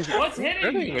fighting. What's hitting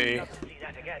Hitting me? me?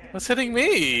 What's hitting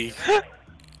me?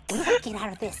 Get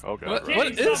out of this. Oh god. What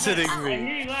Kitty, is stop it. hitting I me?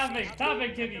 hear you laughing. Stop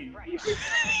it, Kitty.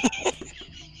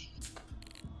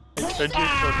 Thank you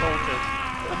for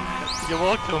cultist. You're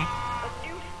welcome. A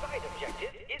new side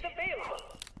objective is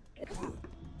available.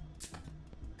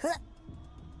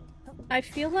 I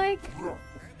feel like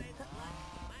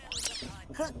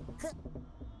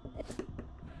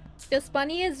this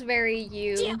bunny is very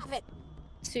you, Stop it!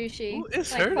 Sushi. Who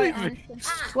is like, hurting quite me?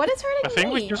 honestly. What is hurting I think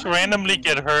me? we just randomly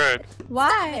get hurt.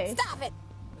 Why? Stop it!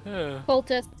 Yeah.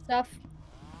 Cultist stuff.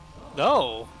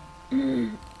 No.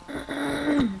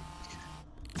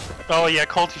 Oh yeah,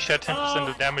 cultists share 10%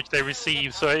 of damage they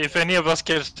receive, so if any of us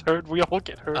gets hurt, we all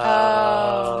get hurt.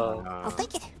 I'll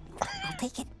take it. I'll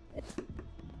take it.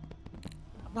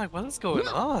 I'm like, what is going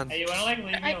on? Hey, you wanna like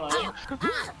leave me alone? Stop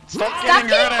Stop getting hurt,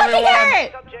 getting fucking everyone!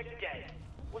 hurt! Subject dead.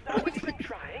 Was that what you were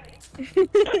trying?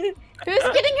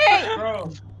 Who's getting hurt?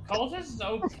 Bro, cultist is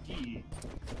OP.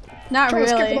 Not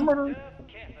really.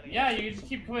 Yeah, you just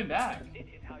keep coming back.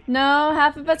 No,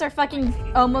 half of us are fucking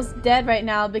almost dead right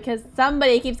now because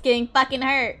somebody keeps getting fucking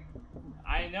hurt.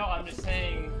 I know, I'm just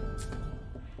saying...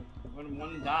 When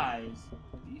one dies...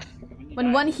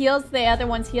 When one heals, the other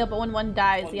ones heal, but when one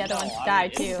dies, Well, the other no, ones I die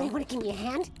mean, too. Anybody give me a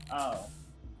hand? Oh.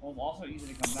 Well, also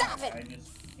easy to come Stop back. it. I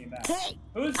just came back. Hey!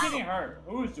 Who's getting hurt?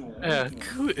 Who's doing it? Yeah,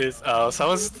 who is? Oh,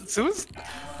 what's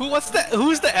the?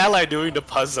 Who's the ally doing the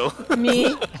puzzle? Me?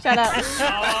 Shut up.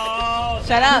 Oh,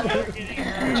 Shut up. you're getting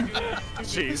hurt.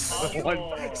 She's the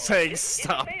one saying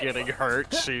stop getting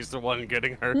hurt. She's the one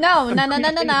getting hurt. No.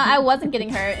 I wasn't getting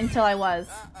hurt until I was.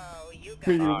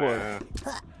 Who you Oh, were?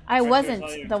 yeah. I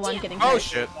wasn't the one getting Oh hurt.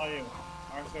 shit. Saw you.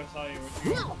 Mark's gonna saw you. What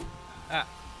you No!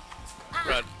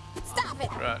 Run, Stop it!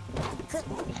 run.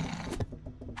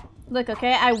 Look,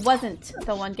 okay, I wasn't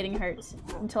the one getting hurt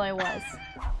until I was.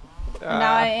 And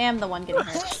now I am the one getting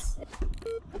hurt.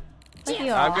 Fuck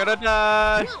you all. I'm gonna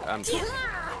die. I'm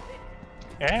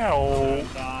Ow!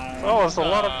 die. Oh, it's a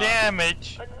lot of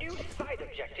damage. A new side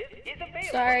objective is available.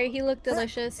 Sorry, he looked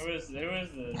delicious. Who is this? Who is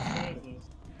this?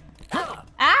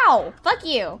 Ow! Fuck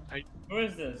you! Who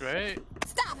is this? Right?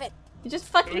 Stop it! You just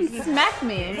fucking smacked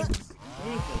me. Who is this?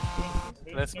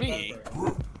 Who's That's me.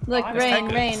 Look, Oh, Rain,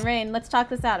 Tigers. Rain, let's talk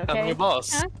this out, I'm okay? your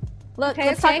boss. Huh? Look, Okay,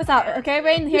 let's talk okay. this out, okay,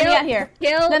 Rain? Hear me out here.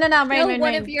 Kill, No, Rain, kill Rain,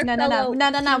 one Rain. of your No, fellow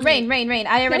Rain, Rain.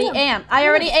 I already him.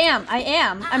 am. I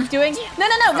am. I'm doing.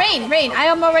 No, Rain. I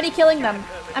am already killing them.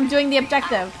 I'm doing the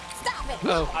objective.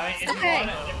 I mean,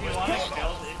 if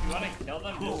you wanna kill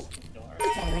them, just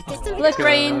kill her. Look,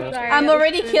 Rain, I'm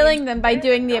already killing them by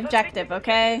doing the objective,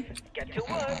 okay? Get to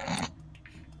work.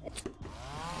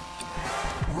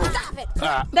 Stop it!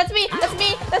 That's me! That's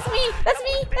me! That's me! That's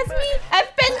me! That's me!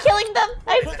 I've been killing them!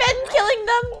 I've been killing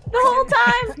them the whole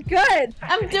time! Good!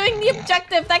 I'm doing the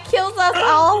objective that kills us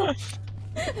all!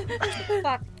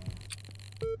 Fuck.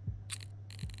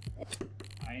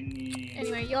 I need.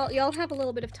 Anyway, y'all have a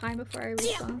little bit of time before I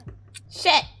respawn.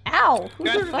 Shit! Ow! Who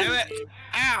the fuck?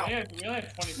 Ow! We only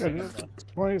have 20 seconds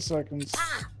left. 20 seconds.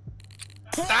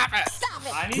 Stop it! Stop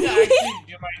it! I need to actually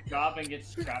do my job and get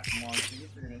strapped more. So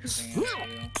you're gonna sing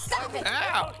it Stop it!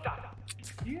 Ow!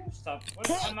 you stop.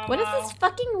 What is this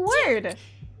fucking word?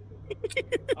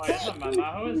 Oh, that's not my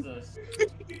mouth. Who is this?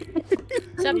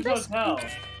 Something? Who's Hotel?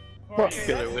 Who are you?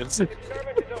 Killer wins.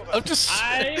 Experiment is over. I'm just.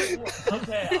 I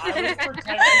was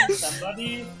protecting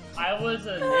somebody. I was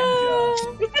a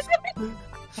ninja.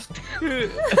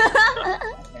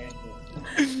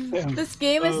 Okay, This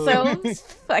game is so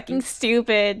fucking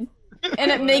stupid.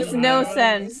 And it makes no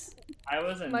sense. I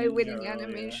was a ninja. My winning earlier.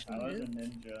 animation I was a is-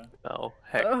 ninja. Oh,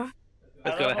 heck. Ugh.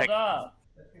 Let's I go to leveled heck. up.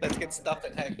 Let's get stuffed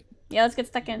in heck. Yeah, let's get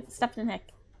stuffed in heck.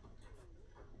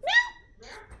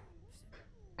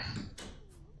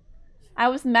 I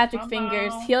was Magic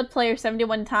Fingers, healed player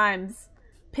 71 times.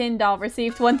 Pindoll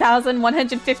received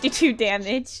 1,152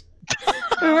 damage.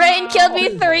 Rain killed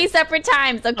me 3 separate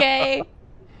times, okay?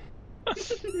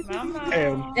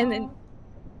 Mama.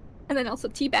 And then also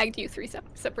teabagged you 3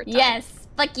 separate times. Yes,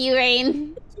 fuck you,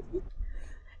 Rain.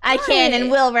 I can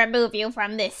and will remove you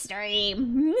from this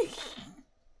stream.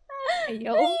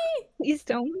 Yo, please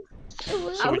don't.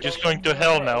 So we're just going to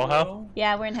hell now, huh?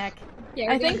 Yeah, we're in heck. Yeah,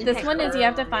 I we're think going this to one heck. is you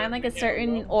have to find like a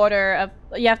certain order of.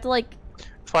 You have to like.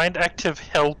 Find active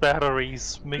hell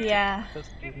batteries. Make Yeah.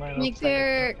 Make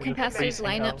their We're capacitors facing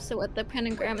line hell. up so what the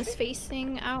pentagram is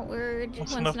facing outward. Once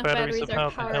Once enough enough batteries batteries are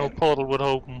are powered, the hell powered. portal would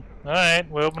open.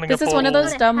 Alright, we're opening This a is portal. one of those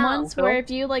What the dumb hell, ones bro? where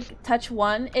if you like touch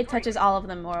one, it touches all of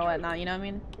them or whatnot. You know what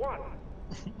I mean?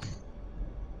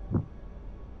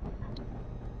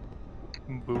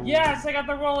 Boom. Yes, I got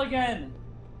the roll again.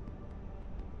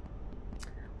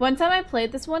 One time I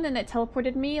played this one and it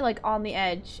teleported me like on the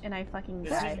edge, and I fucking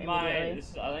This died is my.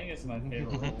 immediately. I think it's my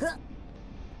favorite roll.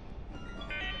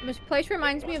 This place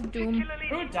reminds me of Doom.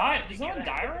 Who died? Did someone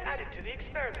die already? Added to the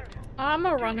experiment. I'm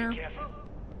a runner. Careful.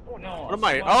 No. What am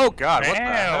I? someone- Oh god, what the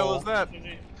Ow. hell is that?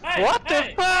 Hey, What the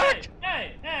hey, fuck?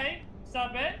 Hey, hey,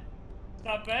 stop it!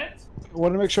 Stop it!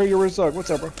 Want to make sure you were Zug. What's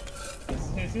up, bro? What?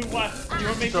 You want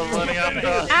to make Still sure running you're up hitting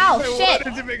the- me? Ow, I shit!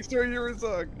 wanted to make sure you were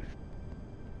Zug.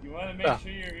 You want to make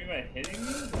sure you're hitting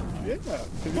me? Yeah,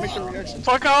 because you make the reaction.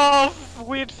 Fuck off!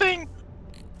 Weird thing!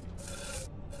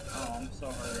 Oh, I'm so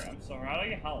hurt. I'm so hurt. How do I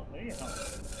get help? How do I get help?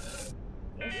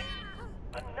 This?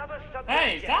 Another subject.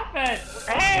 Hey, stop it!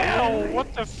 Ow!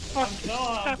 What the fuck?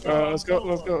 I'm so up. Let's go,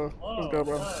 let's go. Let's go,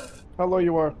 bro. How low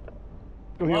you are?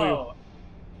 Go heal you. Low.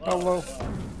 How low?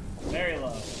 Very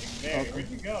low. Very. Okay. Where'd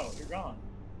you go? You're gone.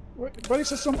 Wait, buddy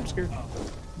says something. I'm scared. Oh.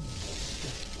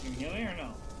 You heal me or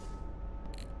no?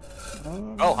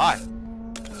 Oh, hi.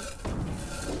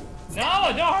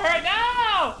 No! Don't hurt!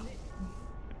 No!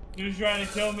 Dude's trying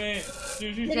to kill me.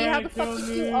 Dude's Diddy, trying how to the fuck kill did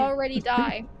me. you already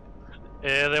die?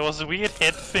 There was a weird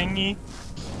head thingy.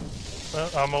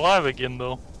 I'm alive again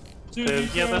though. Yeah,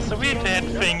 there's a weird head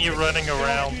thingy running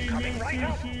around.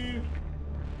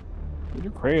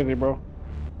 You're crazy, bro.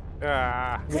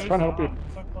 Ah. I'm just trying to help you.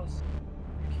 So close.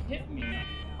 Hit me.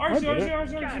 I did it.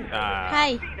 RC.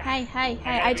 Hi, hi, hi,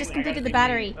 hi. I just completed the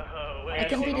battery. I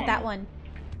completed that one.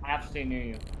 I have to stay near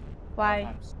you.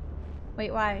 Why?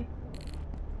 Wait, why?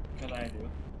 Because I do.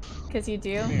 Because you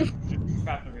do? Come here.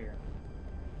 Trapped over here.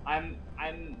 I'm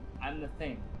the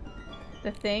thing.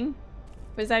 The thing?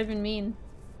 What does that even mean?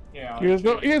 Here, I'll Here's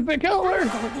the killer.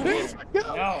 Here's the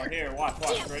killer. No, here, watch.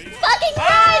 Ready? Fucking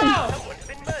run! Ow! Someone's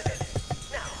been murdered.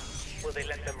 Now, will they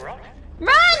let them rot?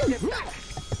 Run!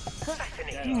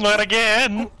 Fascinating. Not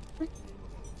again!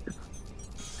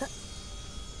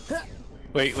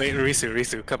 Wait,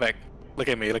 Risu, come back. Look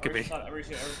at me, look at me. Stop.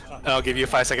 I'll give you a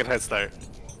 5-second head start.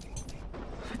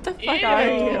 What the fuck are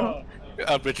you?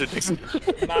 I'm Richard Nixon.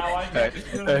 Now I get to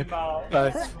kill you, Mao.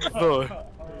 5, 4,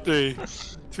 3,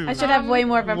 2. I should have way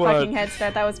more of a One. fucking head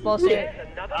start. That was bullshit.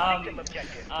 Another victim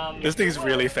objective. This thing's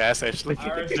really fast, actually.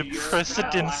 The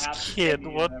president's kid,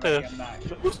 what the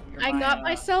I got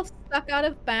myself stuck out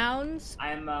of bounds.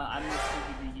 I'm the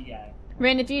sneaky beaky guy.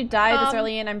 Rain, if you die this Um,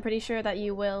 early in, I'm pretty sure that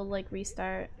you will, like,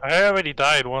 restart. I already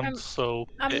died once, so...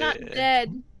 I'm not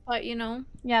dead, but you know,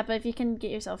 Yeah, but if you can get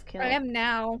yourself killed. I am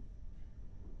now.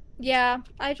 Yeah,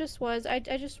 I just was. I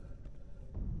just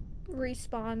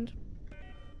respawned.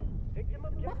 Victim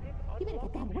objective You better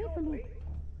get that away from me.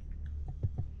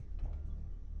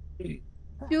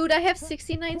 Dude, I have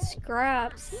 69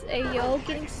 scraps. Ayo,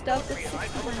 getting stuck with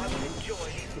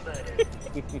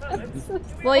 69.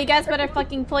 Well, you guys better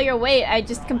fucking pull your weight. I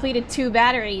just completed 2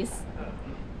 batteries.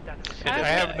 I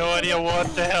have no idea what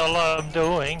the hell I'm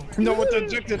doing. Know what the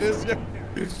objective is? Yeah.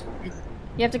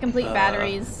 You have to complete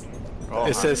batteries. Oh,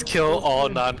 It says kill all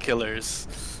non-killers.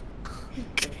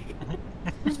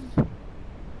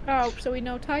 Oh, so we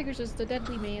know Tigers is the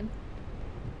deadly man.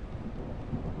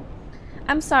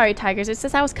 I'm sorry, Tigers. It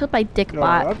says I was killed by No,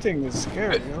 Dickbot. that thing is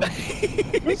scary, yo.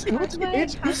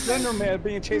 Who's Slender Man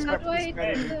being chased How by do I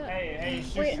police? do the... Hey,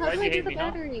 shoot, Wait, how why'd do you I do hate the me,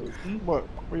 huh? batteries? What?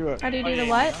 Where you at? How do you do the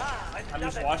what? I'm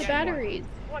just The watching. batteries.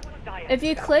 If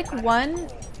you click one,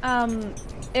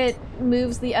 it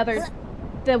moves the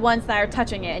ones that are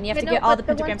touching it, and you have to But get no, all the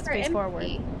but the pentagrams ones to that are face forward.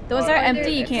 empty. Those Oh, are are empty,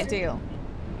 they- you can't do.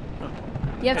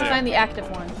 You have to find the active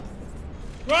one.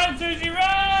 Run, Susie,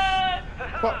 run!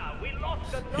 We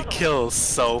lost another He kills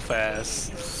so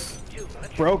fast.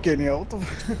 Broken, yo. What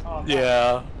the Oh,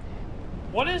 Yeah.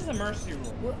 What is the mercy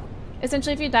rule?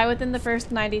 Essentially, if you die within the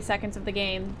first 90 seconds of the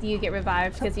game, you get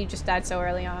revived because you just died so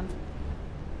early on.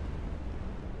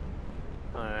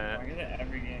 Alright. I get it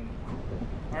every game.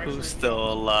 Who's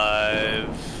still alive?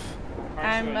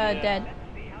 I'm dead.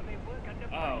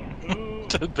 Oh, who?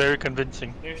 Very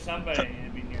convincing. There's somebody I need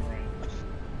to be near right.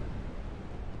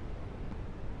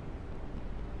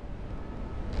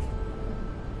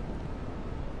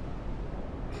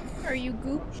 Are you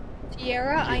Goose?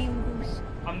 Sierra, I am Goose.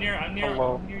 I'm near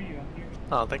Hello. I'm near you. I'm near you.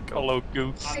 Oh, thank God. Hello,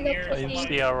 Goose. I'm near I am somebody.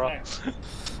 Sierra.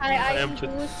 Hi, I I am am just-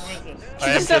 Goose. Who is this? I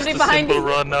am just somebody a behind simple you.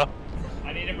 runner.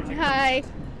 I need to protect Hi. you.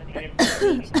 I need to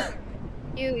protect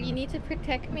you. You need to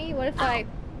protect me? What if I...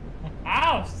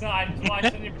 Ow! So I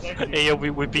shouldn't have protected you. Hey,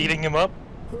 we're beating him up.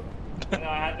 No,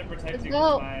 I had to protect you.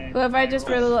 Go. Whoever I just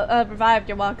revived,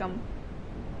 you're welcome.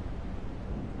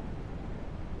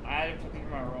 I had to protect you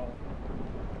from my role.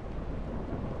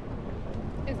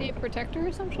 Is he a protector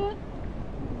or some shit?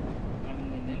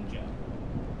 I'm the ninja.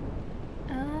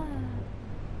 Ah.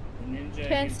 The ninja. gives you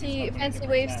Fancy, something fancy to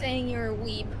way of protect. saying you're a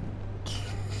weeb.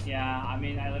 Yeah, I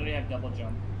mean, I literally have double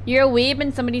jump. You're a weeb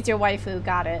and somebody's your waifu.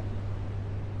 Got it.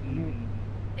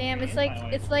 Damn, it's like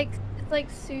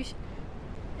sushi.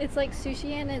 It's like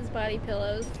Sushi and his body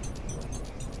pillows.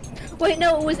 Wait,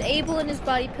 no, it was Abel and his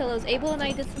body pillows. Abel and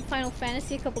I did some Final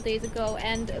Fantasy a couple days ago,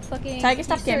 and fucking Tiger, he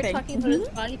stop started camping. talking about his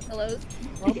body pillows.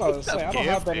 I'm about to say, I don't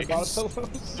have that about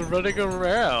pillows. They're running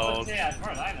around. Yeah, as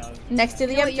far as I know. Next to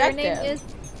the You know what your name objective.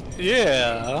 is?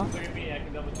 Yeah. Look at me, I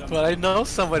can double jump. But I know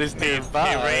somebody's name.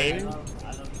 Hey, Rain. I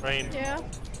love Rain, Yeah.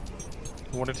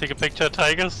 you want to take a picture of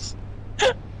tigers?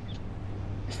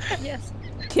 Yes.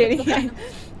 Kitty.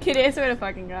 Kitty, I swear to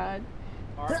fucking God.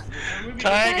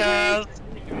 Tigers!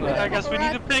 Tigers, we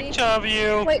need a picture of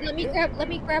you! Wait, let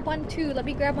me grab one too. Let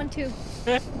me grab one too.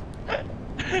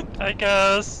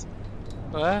 Tigers!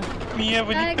 What? Mia,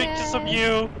 we need pictures of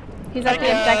you! He's at the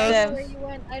Tigers! Where objective. you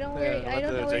went? I don't Yeah, know where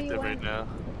you objective right went. now.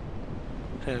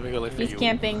 Hey, let me go look for He's you.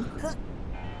 camping.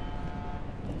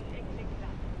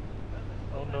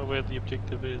 I don't know where the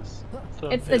objective is. So,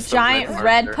 It's the It's the giant red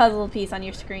red marker. puzzle piece on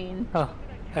your screen. Oh,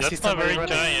 I see that's not somebody very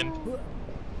running. giant.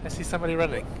 I see somebody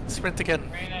running. Sprint again.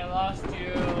 Rain, I lost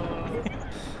you.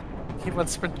 Keep on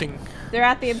sprinting. They're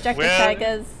at the objective, Where-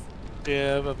 Tigers.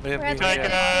 Yeah, but maybe. Red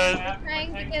Tigers! I'm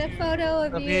trying to get a photo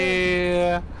of Up you.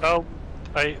 here. Oh,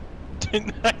 I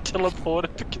didn't. I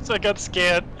teleported because I got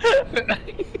scared. Wait,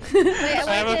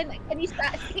 have a-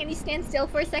 can you stand still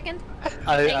for a second?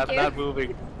 I'm Thank you. not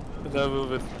moving. I'm not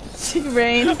moving.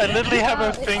 Rain. I literally have a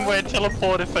Oh, thing where I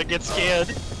teleport if I get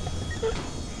scared.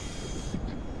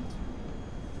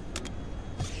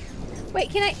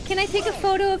 Wait, can I take a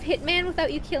photo of Hitman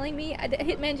without you killing me?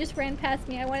 Hitman just ran past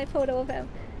me. I want a photo of him.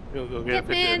 Go get a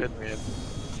picture of Hitman. Hitman.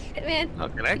 Hitman. Oh,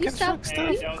 can I Can you construct stop? stuff?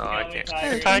 Hey, don't No, I kill me, can't.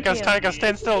 Thank Tigers, you. Tigers,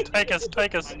 stand still, Tigers,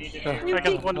 Tigers. I need to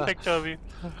Tigers, one picture of you.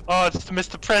 Oh, it's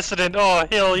Mr. President. Oh,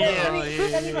 hell yeah. Oh,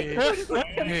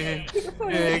 yeah.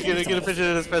 Yeah, get a picture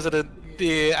of this president.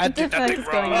 Yeah, I What the did fuck nothing is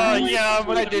going wrong. Oh on? yeah, I'm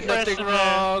I Mr. did nothing President.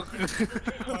 wrong.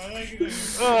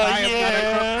 Oh I am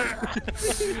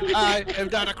yeah. I am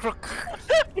not a crook.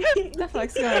 What the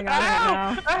fuck's going on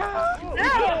right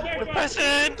now? The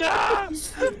president. Ah!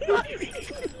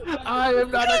 I am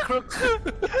not a crook. You're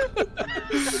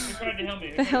trying to help me.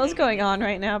 What the hell's going on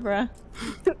right now, bruh?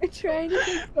 I'm trying to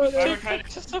take photos. We're trying to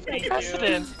Just the Thank you.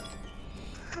 president.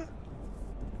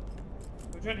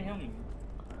 We're trying to help me.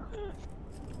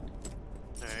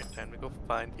 Alright, time to go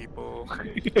find people.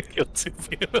 Kill two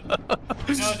people.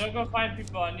 No, don't go find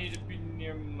people. I need to be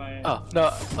near my. Oh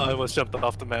no! I almost jumped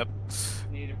off the map.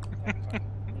 Need to protect my.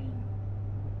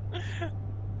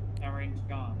 That range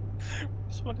gone.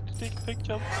 Just wanted to take a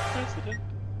picture of the president.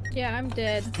 Yeah, I'm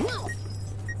dead.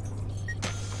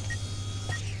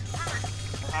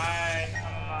 Hi,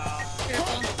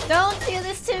 I'm Don't do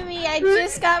this to me. I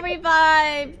just got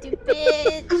revived, you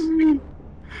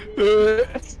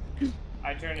bitch.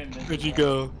 I turned invisible. Where'd you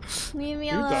go? Leave me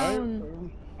You died.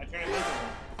 alone. I turned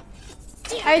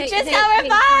invisible. I just got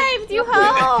revived, you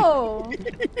hoe!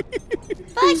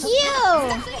 Fuck you!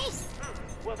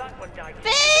 Well, that one died.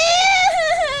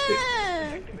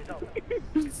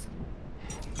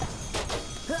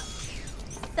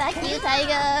 Fuck you,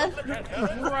 Tiger.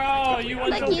 Bro, you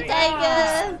want Fuck you,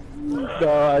 Tiger.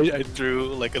 No, I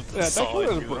threw like a Yeah, that solid.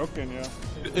 killer is broken, yeah.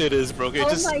 It is broken. It Oh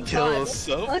just my kills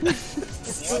God.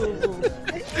 so.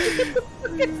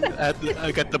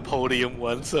 I got the podium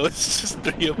one, so it's just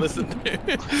 3 of us in there.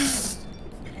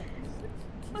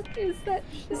 What is that?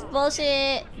 It's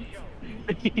bullshit.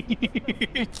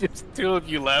 Just 2 of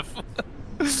you left.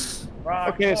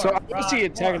 Rock, Okay, so rock, I'm just the rock,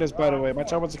 antagonist, rock, by the rock. way. My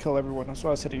job was to kill everyone. That's why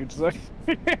I was hitting you today.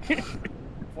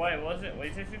 Wait, was it?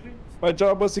 Wait, Sushi? My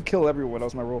job was to kill everyone. That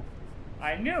was my role.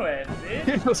 I knew it, I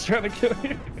bitch. was trying to kill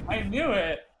you. I knew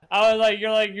it. I was like,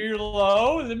 you're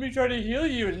low. Let me try to heal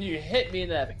you, and you hit me in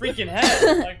that freaking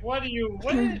head. Like, what is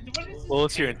this? Well,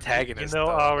 it's your antagonist. You know,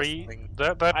 though, Ari,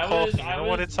 that's that I coffee, was- you I know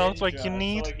what was it sounds like you ninja,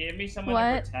 need? So it gave me someone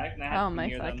What? to protect, and I had Oh to my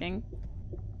hear them. fucking.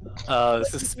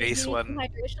 this is space one.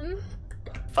 Hydration?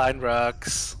 Find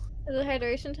rocks. Is it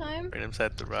hydration time? Right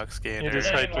inside the rock scanner. It is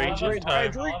All of us hydration aren't-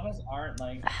 time. All of us aren't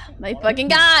like. My fucking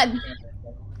god!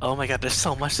 Oh my god, there's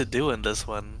so much to do in this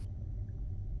one.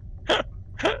 I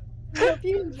hope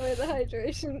you enjoy the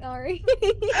hydration, Ari.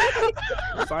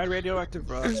 Find radioactive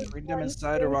rocks. Bring them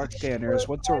inside the rock scanners.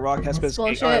 Once a rock has been That's scanned.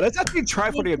 bullshit. Alright, let's actually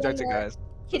try for the objective, guys.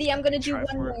 Kitty, I'm gonna do Try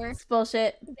one for it. more. It's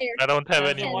bullshit. There. I don't have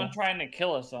That's any the more. one trying to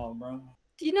kill us all, bro.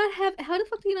 Do you not have? How the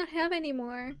fuck do you not have any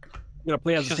more? I'm gonna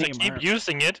play as the Because I same. keep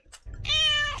using it.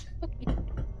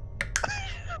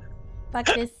 Fuck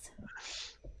this.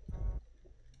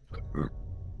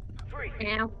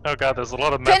 Now. Oh god, there's a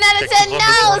lot of map Pinetta detectors said on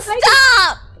no! this one.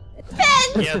 Stop!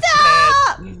 Pin, Yes,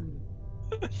 stop!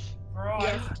 Bro,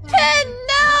 Pin,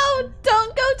 no!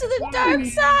 Don't go to the dark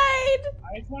side!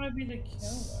 I just want to be the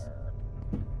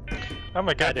killer. I'm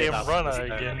a I did goddamn not runner see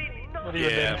that. again. What do you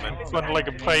Yeah, mean? man. Run like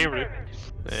a pirate.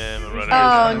 Yeah, I'm a runner. Oh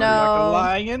Like a no.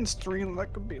 lion, stream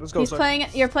like a bee. Let's go. He's son. playing.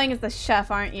 You're playing as the chef,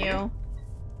 aren't you?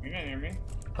 You didn't hear me?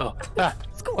 Oh, ah.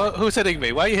 Well, who's hitting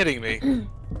me? Why are you hitting me?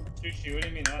 Sushi, what do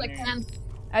you mean? Not Like, hearing man.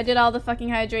 I did all the fucking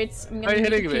hydrates. I'm Why are gonna you need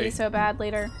to hitting pee me? so bad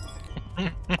later.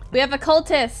 We have a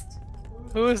cultist.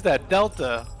 Who is that?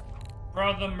 Delta.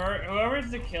 Bro, whoever's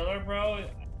the killer, bro, I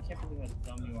can't believe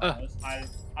how dumb you are.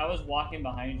 I was walking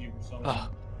behind you for so long.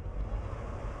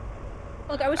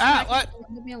 Oh. Look, I was. Ah, smacking what?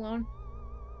 someone. Leave me alone.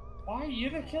 Why are you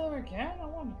the killer again? I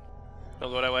want.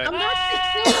 Don't go that way. I'm not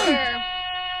the killer.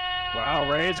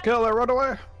 Wow, Rage killer, run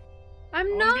away. I'm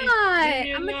Oh, not. leave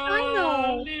me I'm a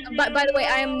alone, dino. leave me By the way,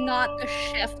 I am not the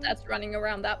alone. chef that's running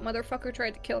around. That motherfucker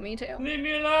tried to kill me too. Leave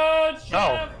me alone,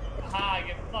 chef! Ha, I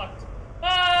get fucked.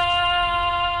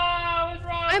 Ah, I was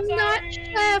wrong. I'm not sorry.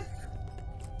 chef.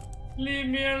 Leave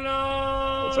me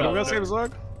alone. So I'm gonna save his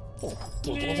leg.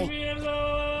 Leave me alone.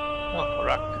 Oh,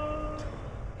 rock.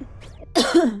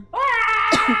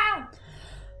 Ah!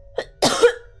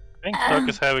 I think Doug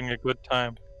is having a good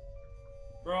time.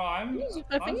 Bro, I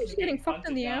think he's getting fucked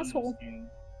in the asshole.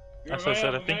 As I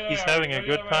said, I think he's having a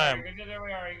good time. Go the other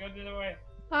way, Ari. Go the other way.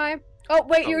 Hi. Oh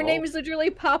wait, your Hello? name is literally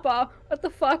Papa. What the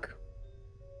fuck?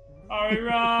 Ari,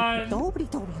 run! Nobody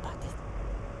told me about this.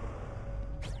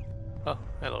 Oh,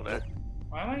 hello there.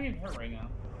 Why am I getting hurt right now?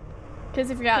 Because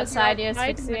if you're outside, you have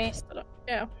I 68.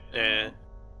 Yeah. Yeah.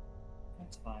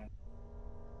 That's fine.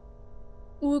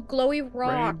 Ooh, glowy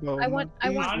rock. I want.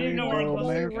 I don't even know where I'm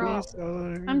glowy rock.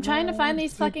 I'm trying to find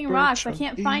these fucking rocks. I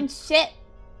can't find shit.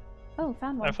 Oh,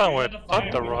 found one. I found where You Doug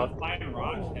gotta the find- rock. Find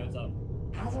rock. Hey, what's up?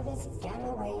 Hazardous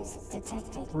gamma waves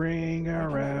detected. Ring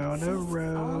around a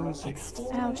rosy.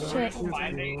 Oh shit.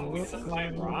 Finding, we have to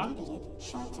find rock?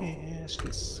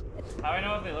 Yes. How do I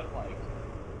know what they look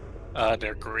like?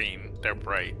 They're green. They're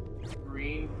bright.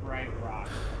 Green, bright rock.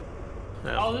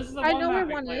 Yeah. Oh, this is the I one know that where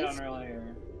we one played is. on earlier.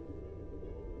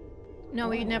 No,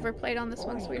 we never played on this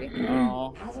one, sweetie.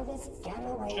 Oh. Hazardous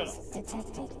gamma waves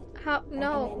detected. How?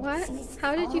 No. What?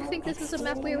 How did you think this is a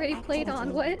map we already played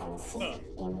on? What?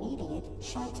 Immediate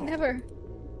shelter. Never.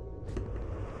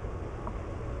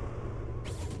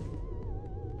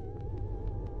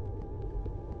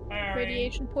 Hi, Ari.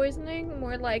 Radiation poisoning?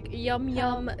 More like yum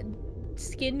yum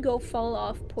skin go fall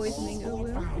off, poisoning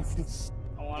Ulu.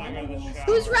 I wanna go to the shower.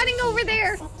 Who's running over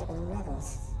there? Acceptable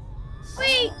levels.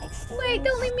 Wait, wait,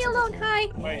 don't leave me alone. Hi.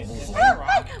 Wait, is Oh, there a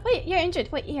rock? hi. Wait, you're injured.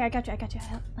 Wait, here, I got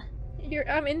you.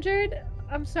 I'm injured.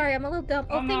 I'm sorry, I'm a little dumb.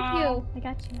 Oh, thank you. I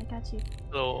got you.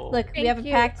 So, Look, we Thank have a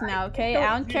you. pact now, okay?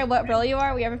 I don't care what role you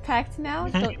are, we have a pact now.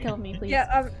 Don't kill me, please.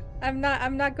 Yeah, I'm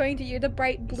not going to. You're the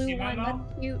bright blue see my one. mouth?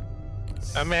 That's cute.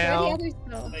 I'm Where are the out. others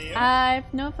though? Is that you? I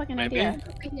have no fucking Maybe. idea.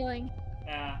 For healing.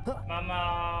 Yeah.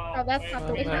 Mama. Oh, that's Wait, not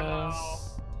the wait, way. Mama.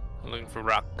 I'm looking for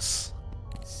rocks.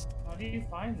 How do you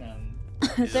find them?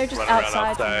 They're just Run around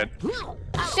outside. outside.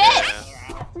 Shit!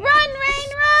 Yeah. Run, Rain,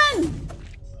 run!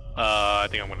 I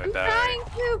think I'm gonna I'm die. trying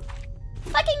to.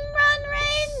 Fucking run,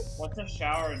 Rain! What's a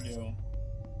shower do? It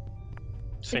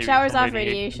save you showers from off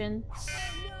radiation.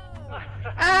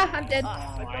 Ah, I'm dead. Oh,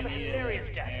 I need it.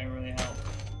 It really helps.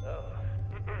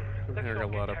 I'm hearing a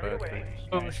lot of bad things.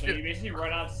 Okay, so you basically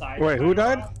run outside. Wait, who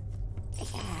died? Are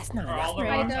all the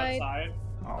I rocks died. outside?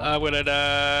 I'm gonna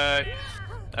die.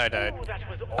 I died. Oh, that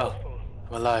was Oh, awful.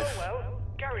 I'm alive. Oh well,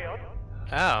 carry on.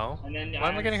 Ow. And then Why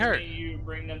am I getting hurt? You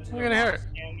bring them to I'm the getting rock hurt.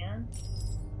 scanner.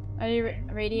 Are you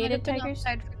Might radiated, have been tigers?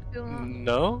 outside for too long.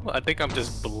 No, I think I'm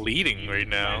just bleeding right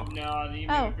now. No, you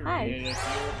Oh, you hi. radiated.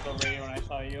 You were the radio when I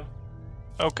saw you.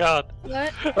 Oh god.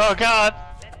 What? Oh god.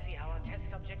 Let's see how our test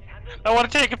subjects handle. I want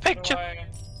to take a What do picture.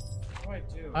 What do I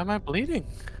do? Why am I bleeding?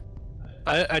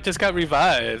 I just got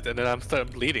revived and then I'm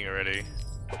starting bleeding already.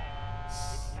 It's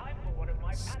time for one of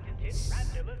my patented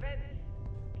random events.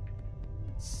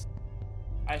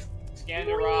 I scanned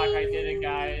a rock. I did it,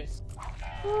 guys.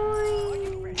 Are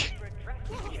you ready for a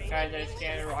drastic change? Guys, I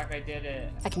scanned a rock. I did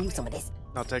it. I can use some of this.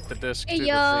 I'll take the disc Hey to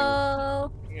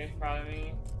yo. You guys proud of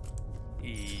me?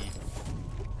 the thing.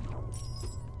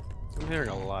 I'm hearing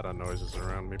a lot of noises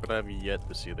around me, but I have yet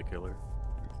to see the killer.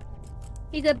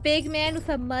 He's a big man with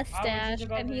a mustache,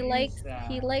 about and to he use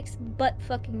likes that. butt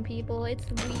fucking people. It's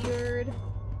weird.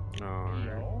 Alright.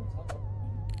 Yo,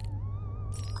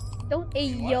 Don't What?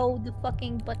 ayo the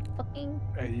fucking butt fucking.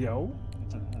 Hey, yo.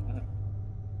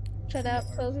 Shut up,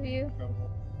 both of you.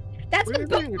 That's What the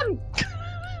do you mean? button.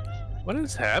 What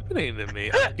is happening to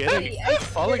me? I'm getting I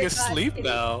falling swear to God, asleep kitty,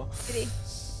 now. kitty.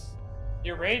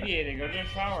 You're radiated. Go to a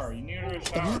shower. You need to go to a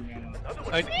shower again.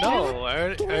 I no,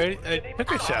 I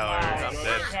took a shower. Mama, I'm go to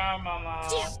dead. a shower, mama.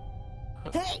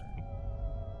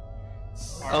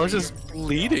 I was just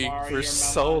bleeding Are for your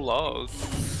so mama? long.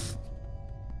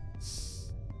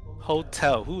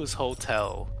 Hotel. Who is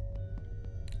Hotel?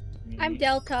 I'm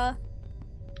Delta.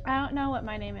 I don't know what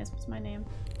my name is. What's my name?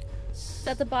 It's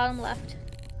at the bottom left.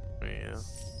 Yeah.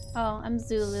 Oh, I'm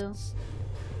Zulu.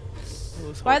 Who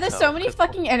is Why are there so Hotel? many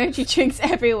fucking energy drinks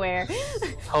everywhere?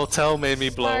 Hotel made me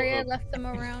blow Sorry, I up, left them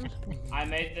around. I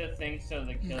made the thing so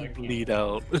the killer can't. bleed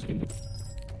out.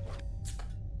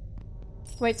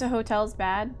 Wait, so hotel's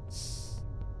bad?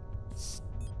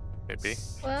 Maybe.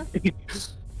 What?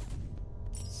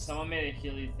 Someone made a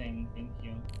Healy thing. Thank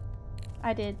you.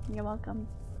 I did. You're welcome.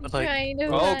 Like, Trying to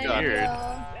oh, find weird. y'all.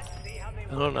 I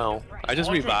don't know. I just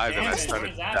What's your revived and I damage? started What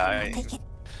does that dying. mean?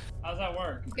 How's that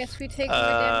work? Guess we take more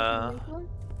damage than usual.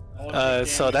 What's your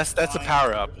So damage? that's a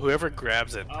power up. Whoever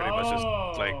grabs it pretty much just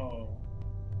like Oh.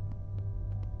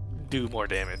 do more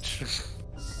damage.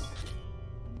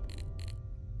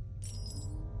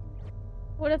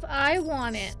 What if I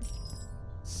want it?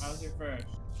 How's your first?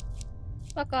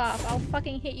 Fuck off. I'll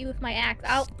fucking hit you with my axe.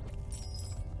 I'll.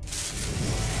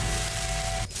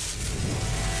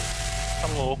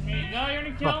 Hello. Hey, no, you're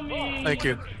gonna kill me. Thank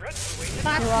you.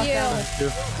 Fuck You're you.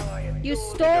 Thank you. You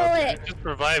stole it. Just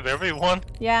revive everyone.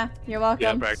 Yeah, you're welcome.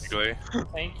 Yeah, practically.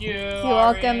 Thank you. You're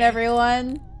welcome,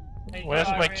 everyone. Where's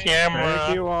my camera?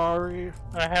 Thank you, Ari.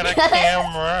 I had a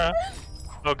camera.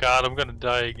 Oh god, I'm gonna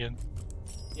die again.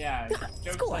 Yeah,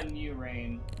 joke's on you,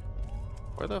 Rain.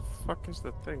 Where the fuck is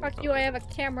the thing? Fuck you, I have a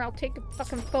camera. I'll take a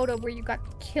fucking photo where you got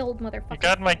killed, You motherfucker.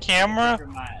 got my camera? For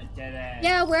my dead ass.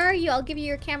 Yeah, where are you? I'll give you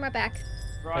your camera back.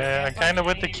 Bro, I Yeah, can't I'm kinda find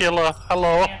with the any- killer.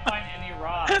 Hello. I can't find any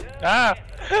rocks. Ah!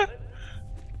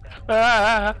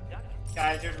 Ah!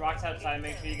 Guys, there's rocks outside.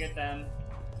 Make sure you get them.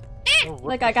 Oh, what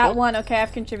Like, the I got fuck? one. Okay,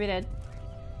 I've contributed.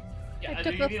 Yeah, I dude,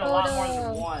 took you a need a lot more photo.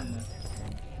 than one.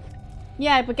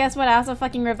 Yeah, but guess what? I also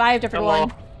fucking revived everyone.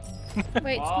 Hello.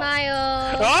 Wait, Oh. smile.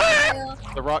 Ah! Smile.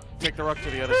 The rock. Take the rock to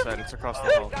the other side. It's across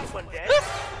the hall. That one dead.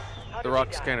 How The did rock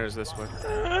he die? scanner is this way.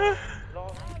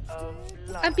 Loss of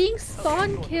blood. I'm being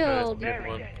spawn killed. Good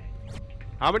one.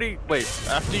 How many? Wait.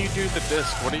 After you do the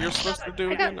disc, what are you supposed to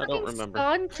do I got again? I don't fucking remember.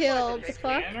 spawn killed. The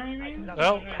fuck? Scanner, you mean?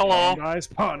 Oh, hello. Die,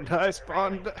 spawn, die,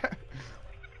 spawn, die.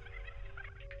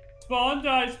 Spawn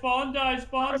die, spawn die,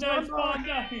 spawn die, spawn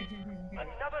die.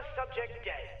 Another subject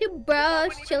dead. Two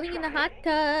bros chilling in the hot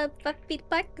tub. 5 feet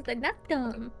back because I knocked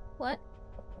them. What?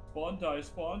 Spawn die,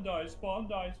 spawn die, spawn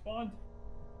die, spawn.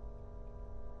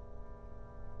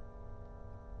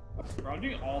 Bro, I'm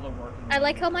doing all the work. I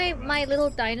like how my little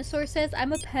dinosaur says,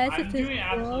 I'm a pacifist. I'm doing bro."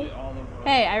 absolutely all the work.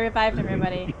 Hey, I revived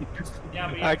everybody. Yeah,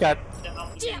 but you I got- have to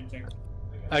help the game.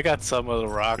 I got some of the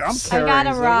rocks. I got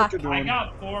a rock. I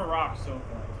got 4 rocks so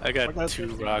far. I got 2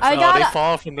 rocks. I Oh, got they a-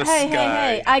 fall from the Hey, sky.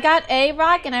 hey, hey! I got a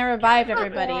rock and I revived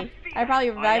everybody. I probably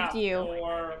I revived got you.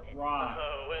 4 rocks.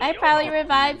 I probably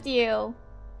revived you.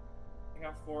 I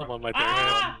got 4. I'm on my bare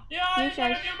Ah! Yeah, You you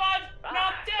shush. too much.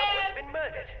 I'm dead. Been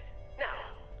murdered. Now,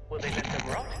 will they let them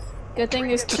rot? Good thing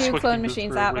there's Just 2 looking clone this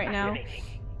machines through out with- right now.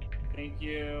 Thank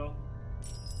you.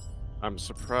 I'm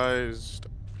surprised.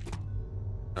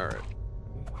 Alright.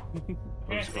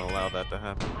 I'm just gonna allow that to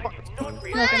happen. That's fine.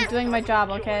 Look, I'm doing my job,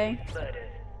 okay?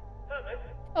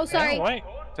 Oh, sorry. Oh, wait.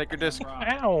 Take your disc.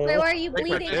 Ow. Wait, why are you Take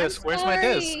my bleeding? I'm disc. Where's my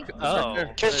sorry. disc? Oh.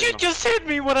 Cause you just hit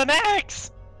me with an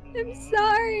axe! I'm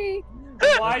sorry.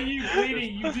 Why are you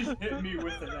bleeding? You just hit me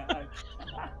with an axe.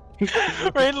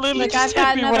 Right, literally Look, just I've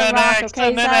got hit me with another an rock, axe okay,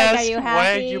 and then Zach, are asked, you why are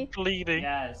happy? you bleeding?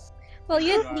 Yes. Well,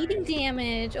 you have bleeding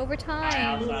damage over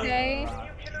time, okay?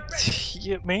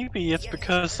 Yeah, maybe it's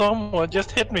because someone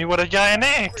just hit me with a giant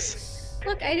axe.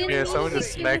 Look, I didn't Yeah, mean someone to just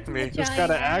hit you smacked with me. the Just giant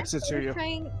gotta axe. axe it I to was you.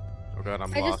 trying- Oh god,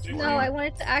 I'm I lost. just no. I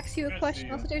wanted to ask you a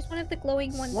question. Also, there's one of the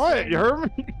glowing ones. What? there. You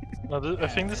heard me? No, I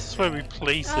think this is where we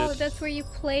place Oh, it. that's where you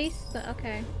place the.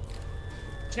 Okay.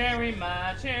 Cherry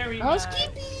my, cherry my.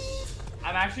 Housekeeping.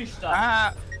 I'm actually stuck.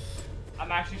 Ah!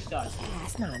 I'm actually stuck.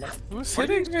 Who's What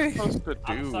are you hitting me? supposed to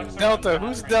I'm do? stuck somewhere. Delta,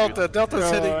 who's Delta? Delta's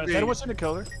hitting Is that me. what's in the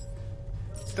killer?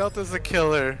 Delta's a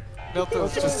killer.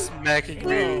 Delta's just smacking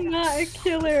me. not a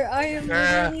killer. I am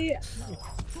Ah. literally.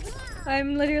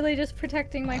 I'm literally just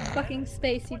protecting my fucking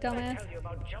space, you dumbass. Tell you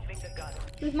about jumping the gun.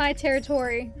 This is my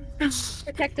territory.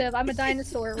 Protective. I'm a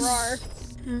dinosaur. Roar.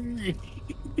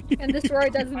 And this roar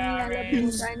doesn't mean I love being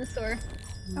a dinosaur.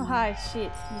 Oh, hi,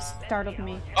 shit. You startled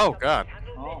me. Oh god.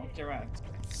 Oh, correct.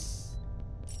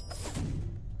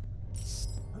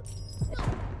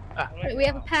 Wait, we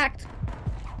have a pact.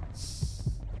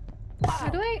 How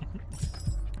do I?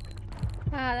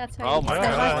 Ah, that's how. Oh you my do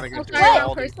god, it. I wanna Oh, get sorry, you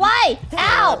wrong person. Why?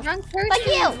 Ow! Wrong person. Fuck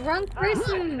you! Wrong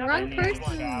person. Wrong I need a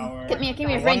person. shower. Come here, I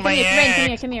Rain, want come my here, Rain, come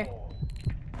here, axe. come here.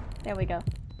 There we go.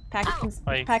 Pack,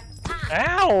 Like- pack.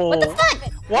 Ow! What the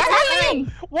fuck? What's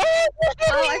happening? Why are you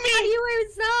Oh, I hitting me? thought you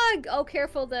were Zug. Oh,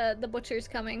 careful, the butcher's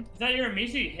coming. Is that your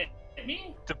Amishi hit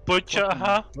me? The butcher,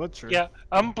 huh? Butcher. Yeah,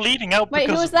 I'm bleeding out Wait,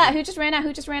 because who was of that? you. Who just ran out?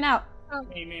 Who just ran out?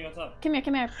 Hey, me, what's up? Come here,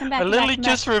 come here. Come back, I come literally back,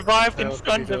 come just revived in Oh,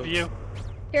 front okay, of you.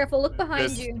 Careful, look behind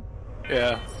Yes. you.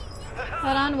 Yeah. back.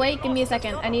 Hold on, wait, give me a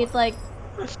second. I need like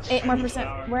 8 more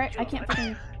percent. Where? I can't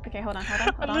fucking... Okay, hold on, hold on,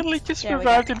 I hold on. literally just There we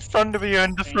revived go. in front of you,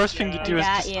 and the first thing you I do is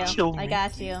got just you. kill me. I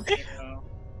got you. No.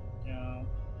 No.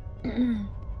 Okay,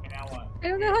 now what? I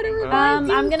don't know how to revive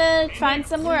you. I'm gonna find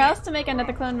somewhere else to make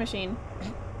another clone machine.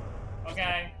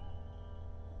 Okay.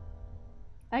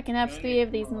 I can have 3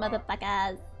 of these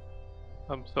motherfuckers.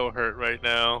 I'm so hurt right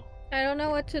now. I don't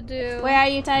know what to do. Where are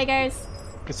you, tigers?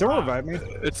 Can someone revive me?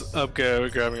 It's okay, we're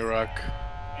grabbing a rock.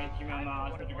 Thank you, Mama. I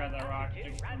was about to grab that rock.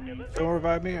 Someone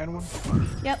revive me? Anyone?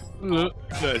 Yep. No,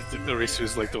 the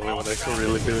Risu's like the only one that can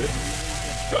really do it.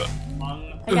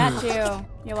 I got you.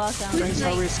 You're welcome. Thanks,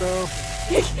 Hariso.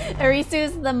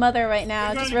 Arisu's the mother right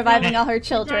now, just reviving all her Who's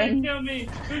trying children. to kill me?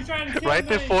 Who's trying to kill Right me?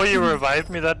 before you revived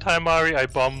me that time, Ari, I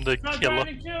bombed the Not killer.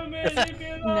 trying to kill me. Leave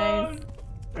me alone. Nice.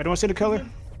 Anyone see the killer?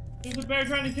 There's a bear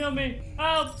trying to kill me.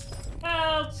 Help!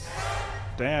 Help!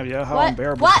 Damn, yeah, how What?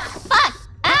 unbearable. What? Fuck!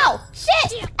 Ow!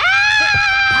 Shit!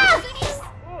 Ah!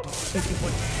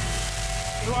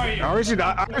 Who are you? Hariso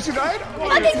died? Fucking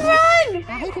run!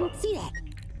 I didn't see that.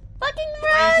 Fucking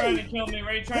Ray trying to run! kill me.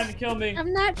 Ray trying to kill me.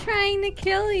 I'm not trying to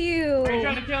kill you. Ray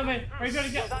trying to kill me. Ray trying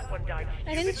to kill. That one died.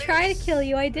 I didn't try to kill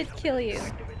you. I did kill you.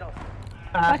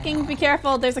 Fucking be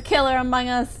careful, there's a killer among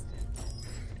us.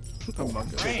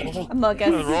 Rain. Among The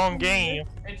us. wrong game.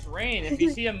 It's Rain. If you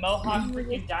see a mohawk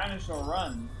freaking dinosaur,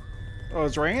 run. Oh,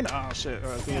 it's rain? Oh, shit.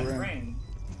 Alright, Yeah, it's rain. Rain.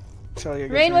 Tell you,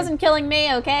 Rain wasn't killing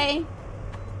me, okay?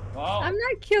 Well, I'm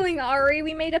not killing Ari.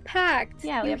 We made a pact.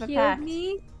 Yeah, we You have a healed pact.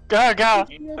 me. Gaga!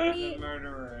 she's a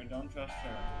murderer. Don't trust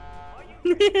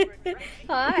her.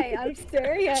 Hi, I'm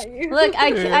staring at you. Look,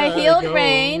 I healed go.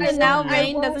 Rain, and now I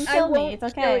Rain won't- doesn't I kill me. won't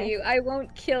It's kill okay. you. I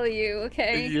won't kill you.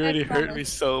 Okay. You I already hurt promise. me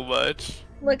so much.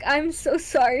 Look, I'm so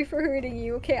sorry for hurting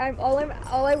you. Okay, all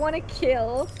I want to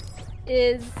kill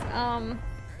is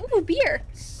ooh, beer.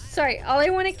 Sorry, all I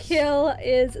want to kill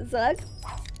is Zug.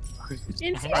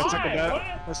 Insane. I second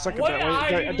that. I second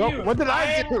that. Wait, don't. What did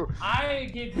I do? I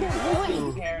give you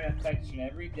love, care, and affection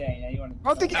every day. Now you want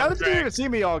to? I don't think you even see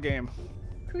me all game.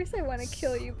 Of course I want to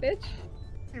kill you, bitch.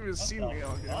 You even see me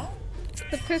all game. It's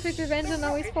the perfect revenge on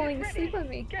always falling asleep on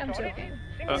me. I'm joking.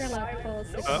 You're allowed to fall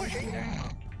asleep on me either.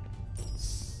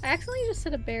 I accidentally just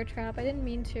set a bear trap. I didn't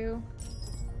mean to.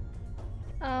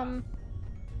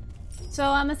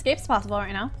 So, escape's possible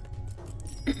right now.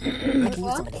 I can use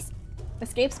some of this.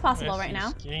 Escape's possible right now.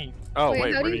 Escape. Oh Wait,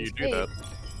 wait, how where do do you you do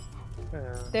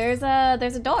that?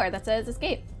 There's a door that says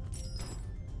escape.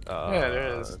 Yeah,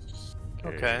 there is.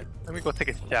 Okay, let me go take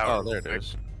a shower. Oh, there it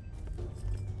is.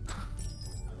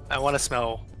 I want to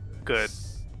smell good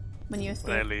When you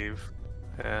when I escape. leave.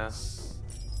 Yeah.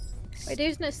 Wait,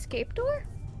 there's an escape door?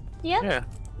 Yep. Yeah,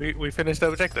 we finished the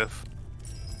objective.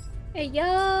 Hey,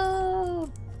 yo!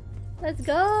 Let's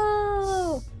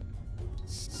go!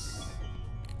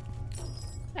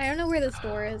 I don't know where this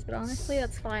door is, but honestly,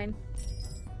 that's fine.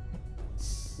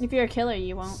 If you're a killer,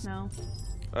 you won't know.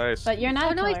 Nice. But you're not Oh,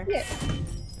 a no, I killer.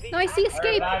 see it. No, I see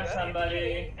escape. Revive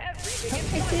somebody. I see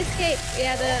escape.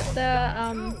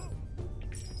 Yeah,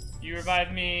 You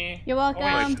revive me. You're welcome.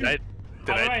 Oh, Did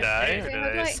I die? Or did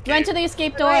I escape? Run to the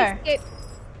escape How do I door. escape?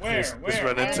 Where? Just Where?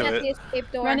 run I'm into at it. the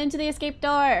escape door. Run into the escape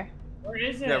door. Where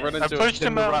is it? Yeah, run I into pushed it.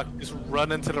 him out. Just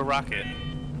run into the rocket.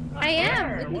 I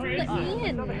am. Where Let is me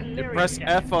in. You press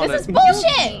F on This is it.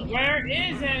 bullshit! Where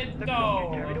is it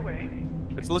though?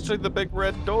 It's literally the big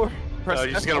red door. Press No,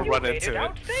 you just F gotta on run into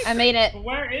it. I made it.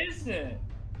 Where is it?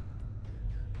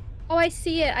 Oh, I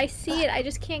see it. I see it. I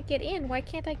just can't get in. Why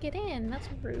can't I get in? That's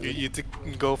rude. You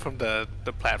go from the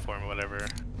platform or whatever.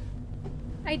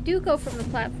 I do go from the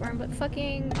platform, but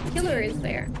fucking killer is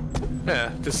there.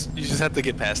 Yeah, you just have to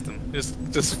get past him.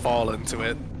 Just fall into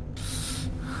it.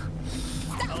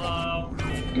 Hello.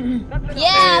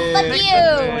 Yeah, fuck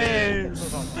you!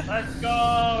 Let's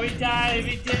go. We died.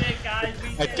 We did it, guys. We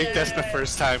did I think that's the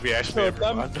first time we actually ever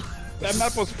won. That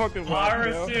map was fucking whack,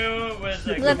 yo. Arasu was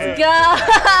a Let's good- go!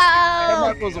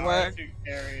 That map was whack. Arasu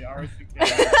carried. Arasu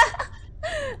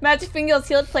carried. Magic Fingers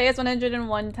healed players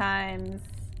 101 times.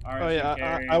 Oh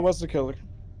yeah, I was the killer.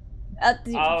 Oh,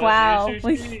 Wow. is it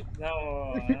sushi?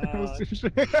 No.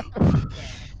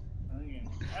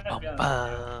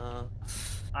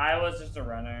 I was just a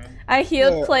runner. I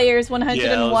healed Yeah. players Yeah, I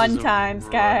 101 was just a times,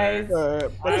 guys.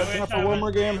 But I it's wish not I for one more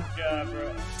was game. ninja,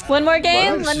 bro. One more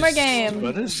game? Runners One more just- game.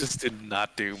 Runners just did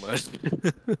not do much.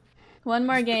 One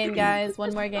more game, guys.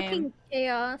 One more game. Fucking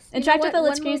chaos. You Interact know with the what?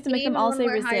 Lich One more Screens to make game them and all one say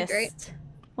more resist. hydrate.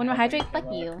 One more hydrate? Fuck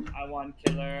you. I want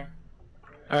killer.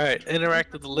 Alright,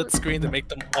 interact with the lit screen to make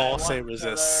them all say I want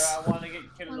resist. Killer. I want to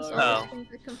get Once killer. all Oh. the things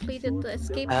are completed, the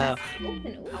escape Oh. hatch is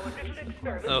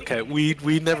open. Okay,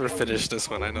 we never finished this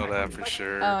one, I know that for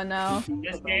sure. Oh no.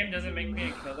 This game doesn't make me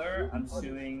a killer. I'm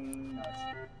suing.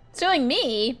 Suing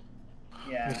me?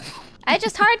 Yeah. I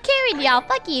just hard carried y'all.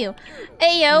 Fuck you.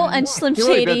 Ayo, and Slim You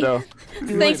really Shady. did, though. You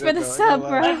Thanks really for the did, though, sub, I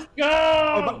bro. ain't Let's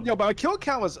Oh, go. but, yo, but my kill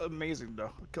count was amazing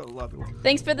though. I killed a lot of people.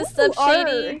 Thanks for the sub,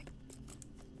 Shady.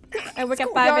 I work at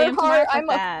 5 a.m. tomorrow. Fuck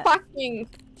that. fucking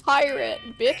pirate,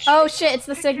 bitch. Oh shit, it's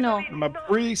the signal. I'm a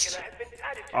priest.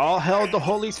 All hell the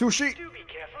holy sushi.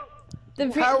 The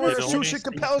Power of It only sushi seems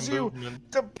compels you.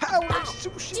 movement. The power of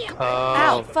sushi.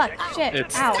 Ow, fuck, shit.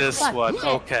 It's Ow, this fuck, one. shit.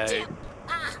 Okay.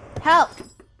 Help.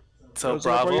 So Where you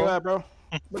Bravo. at, bro?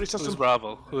 What is Who's this?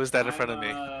 Bravo? Who is that in front of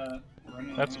me?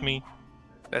 That's me.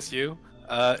 That's you?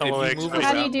 Oh, If you move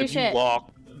How do you around, do if shit? you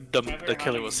walk, the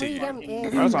killer will see you. Freedom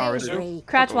is That's alright, free.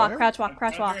 Crouch walk, crouch walk,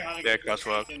 crouch walk. Yeah, crouch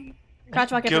walk.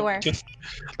 Crouch walk everywhere.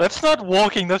 That's not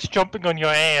walking, that's jumping on your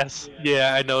ass.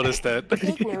 Yeah, I noticed that.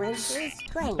 Ignorance is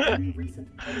strength.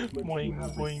 Boing,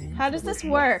 boing. How does this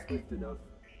work?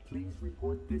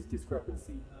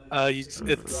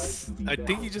 I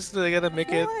think you just gotta make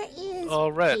it War is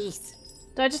all red. peace.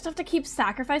 Do I just have to keep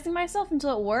sacrificing myself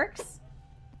until it works?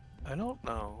 I don't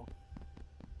know.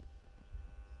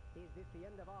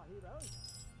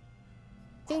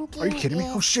 Thinking Are you kidding me?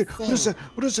 is Oh shit! What is sin. that?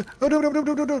 What is that? Oh, no, no, no,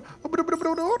 no, no, no.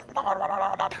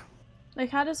 Like,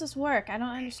 how does this work? I don't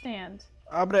understand.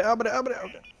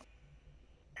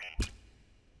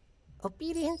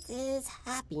 Obedience is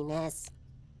happiness.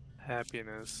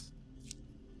 Happiness.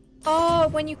 Oh,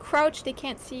 when you crouch, they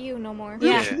can't see you no more.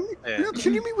 Yeah. Are you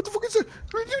kidding me? What the fuck is that?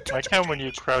 I can when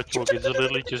you crouch walk, it's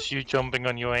literally just you jumping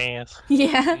on your ass.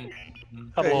 Yeah. Hey,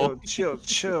 Hello. yo,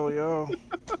 chill, yo.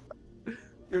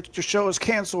 Your show is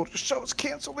canceled. Your show is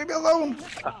canceled. Leave me alone.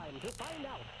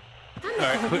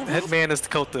 Alright, Hitman is the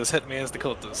cultist. Hitman is the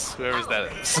cultist. Whoever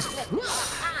that is.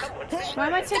 Why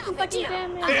am I taking fucking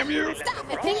damage? Damn you!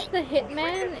 I think the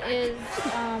hitman is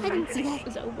I didn't see that.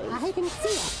 Zobo. I didn't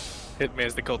see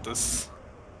Hitman's the cultist.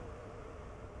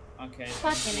 Okay.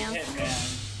 Fucking hell.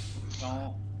 Hitman.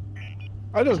 Don't.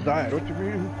 I just died. What you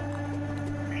mean?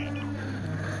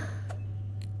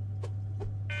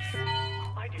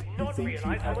 I did not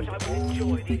realize how much I would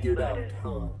enjoy these murders.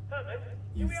 Herman,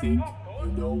 You think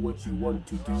you know what you want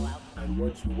to do and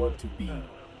what you want to be.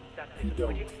 that's You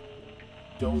don't. disappointing.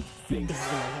 Don't think.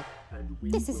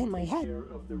 This is in my head. And we will take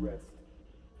care of the rest.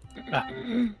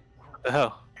 What the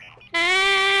hell?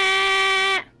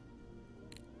 Ah!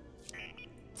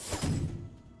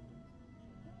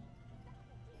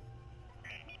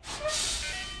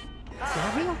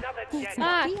 Another dead.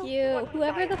 Fuck you.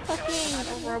 Whoever the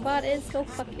fucking robot is, go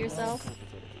fuck yourself.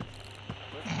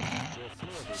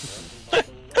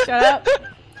 Shut up.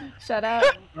 Shut up.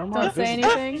 I'm Don't not say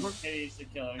visible. anything. Kitty's the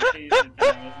killer. Kitty's the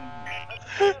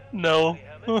killer. No.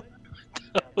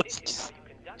 That was just...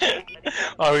 I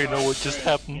already know what just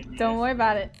happened. Don't worry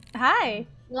about it. Hi.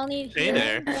 Y'all need Hey healing?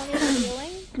 there. Y'all need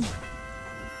healing?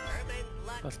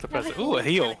 That's the present. Ooh, a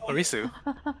heal. Arisu.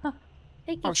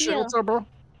 Take Oh your shit, heal. what's up, bro?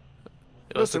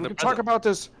 Listen, we can talk about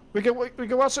this. We can watch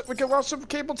it. We can watch some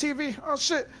cable TV. Oh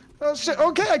shit. Oh shit.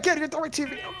 Okay, I get it. You're the right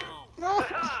TV. Okay. No.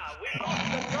 Ah, we lost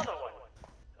another one.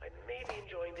 I may be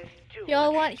enjoying this too.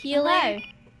 Y'all want healing?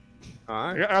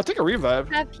 Alright. Yeah, I'll take a revive.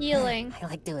 Have healing. I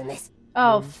like doing this.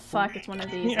 Oh fuck, it's one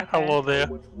of these. Yeah, Okay. hello there.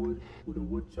 Much wood would a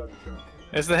woodchuck chop?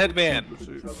 It's the headman.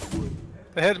 Chop wood.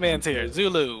 The headman's here.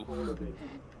 Zulu. All of it.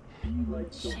 Be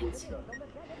like the woodchuck.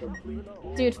 Complete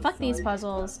all Dude, fuck these assigned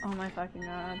puzzles. Oh my fucking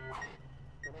god.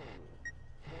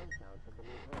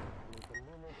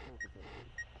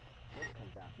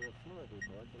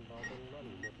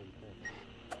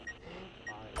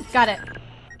 Got it.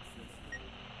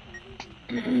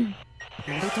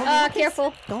 Nobody told me about this.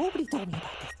 Careful. Nobody told me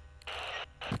about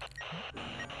this.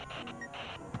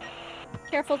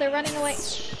 Careful, they're running away.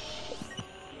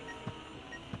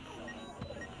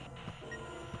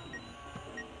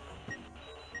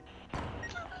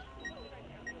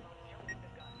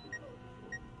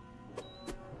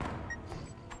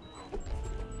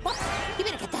 What? You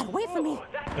better get that away from me.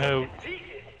 Oh.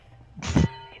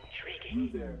 You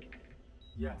there.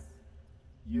 Yes.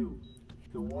 You.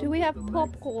 The one Do we with have the legs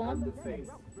popcorn? and the face.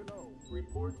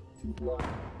 Report to block.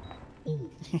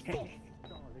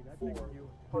 For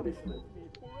punishment.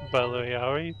 By the way,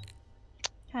 Ari,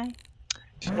 Hi.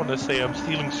 just want to say I'm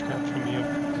stealing scrap from you.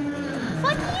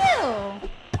 Fuck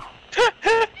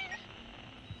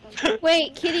you!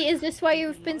 Wait, Kitty, is this why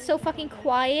you've been so fucking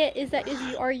quiet?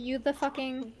 Are you the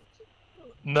fucking...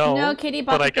 No, No, Kitty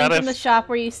bought but I the thing gotta. from the shop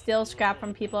where you steal scrap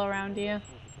from people around you.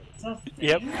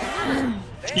 Yep.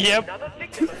 There's Yep. another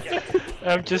victim objective.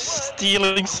 I'm just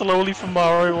stealing slowly from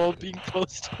Ari while being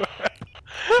close to her.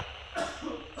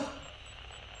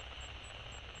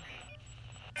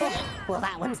 Well,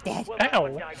 that one's dead. Ow.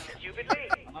 Died stupidly.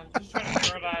 I'm just trying to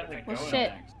figure out how to Well, go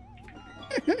shit.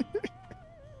 next.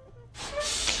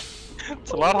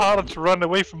 It's a lot harder to run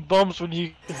away from bombs when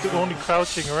you're only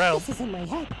crouching around. This is in my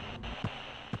head.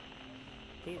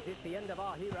 Is this the end of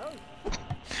our heroes?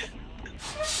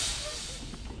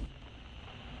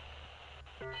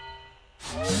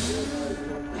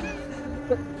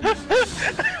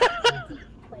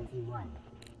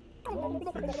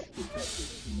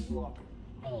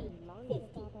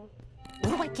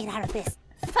 Where do I get out of this?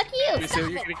 Fuck you! Arisu,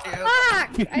 you're gonna kill.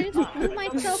 Fuck! I just blew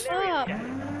myself up. Don't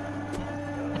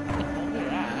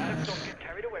get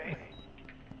carried away.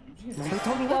 Nobody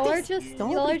told me about Y'all are this. just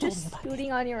Nobody y'all are told me just about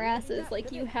scooting on your asses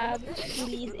like you have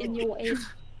booties in your ace.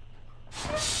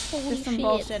 Holy There's some shit.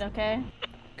 bullshit, okay?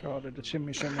 God, the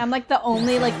shimmy shimmy. I'm like the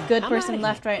only like good I'm person outta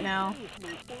left right now.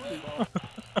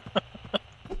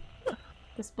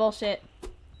 This bullshit.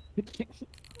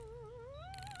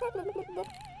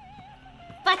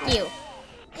 Fuck you!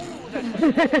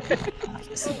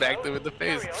 Smacked him in the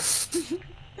face.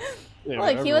 Yeah,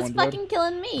 Look, he was everyone did. fucking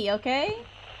killing me, okay?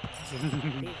 Is this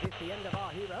the end of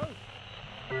our heroes?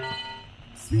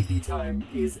 Sleepy time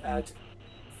is at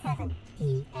 7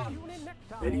 p.m. Tune in next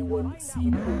time. anyone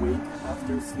seen awake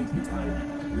after sleepy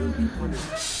time will be punished.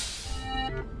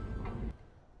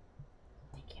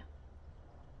 Thank you.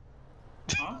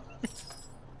 Huh?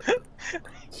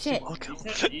 Shit. Welcome.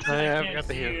 You said I I haven't can't got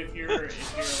the see you hero. if you're like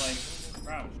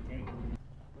crouched,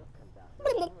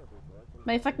 right?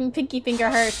 My fucking pinky finger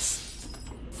hurts.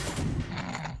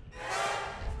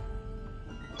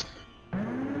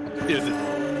 Is it?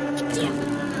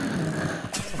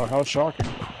 Oh, how shocking.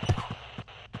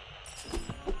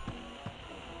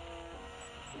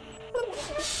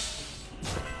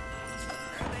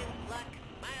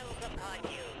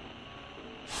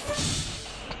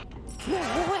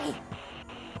 No way.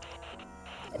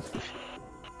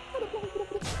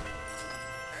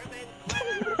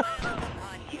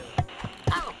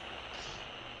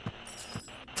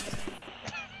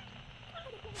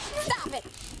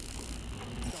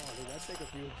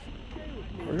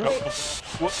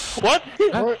 What?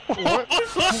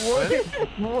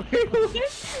 What?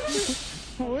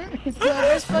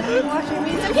 Whoever's fucking watching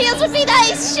me some heals would be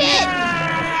nice. Shit.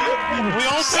 We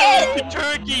all turned into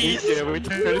turkeys! Yeah, we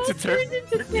turned into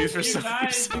turkeys for some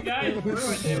reason. You guys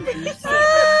ruined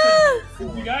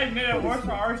it. You guys made it work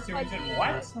for ours too. We said, what?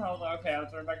 I was like, okay, I'll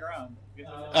turn back around.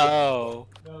 Oh.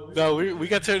 No, we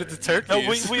got turned into turkeys. No,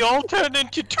 we all turned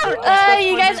into turkeys.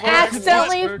 You guys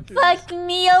accidentally fucked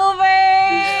me over!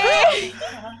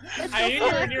 I knew you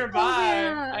were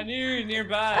nearby. I knew you were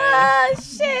nearby. Oh,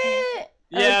 shit!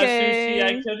 Yeah, Okay. Sushi, I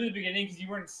killed you at the beginning because you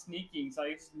weren't sneaking, so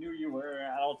I just knew you were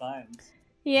at all times.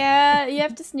 Yeah, you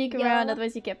have to sneak around,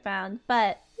 otherwise you get found.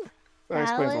 But That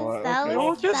explains a lot. The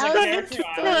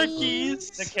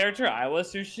character I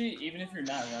was, Sushi, even if you're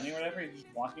not running or whatever, you're just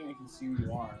walking and can see who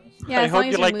you are. yeah, I as long hope as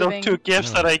you you're like moving. those 2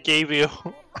 gifts that I gave you.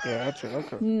 Yeah, that's it.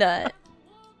 Okay. Nut.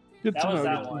 Good That to was know,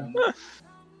 that good to one. know.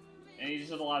 And you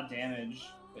just did a lot of damage,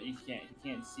 but you can't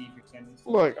see if you're standing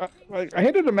still. Look, I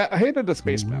hated the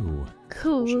space map.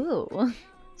 Cool.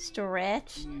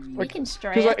 Stretch. We Like, can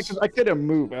stretch. Because I couldn't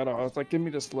move at all. I was like, give me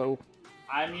the slow.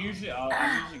 I'm usually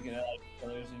good at like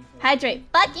killers and shit. Hydrate.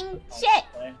 Fucking shit.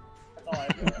 That's all I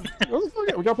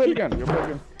do. We gotta play it again. We gotta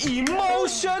play it again.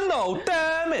 Emotional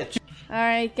damage. All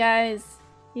right, guys.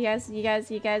 You guys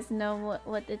know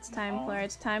what it's time for.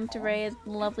 It's time to raise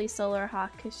lovely Solar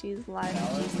Hawk because she's live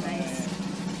and she's nice.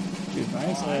 She's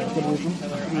nice. Good reason.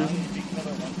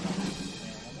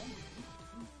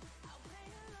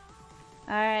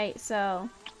 Alright, so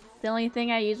the only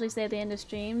thing I usually say at the end of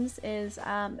streams is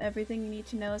everything you need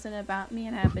to know is about me,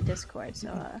 and I have a Discord, so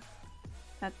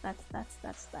that's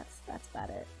about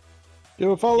it. Give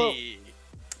a follow.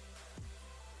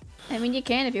 I mean, you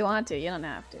can if you want to. You don't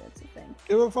have to. It's a thing.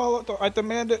 Give a follow. I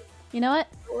demand it. You know what?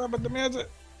 Whoever demands it.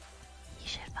 You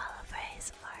should follow for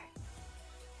ASMR.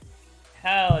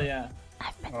 Hell yeah.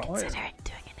 I've been considering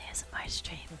doing an ASMR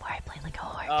stream where I play like a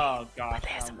horror Oh gosh. with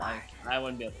ASMR. I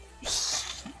wouldn't be able to.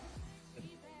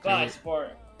 But I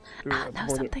support. No,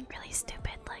 something really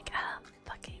stupid like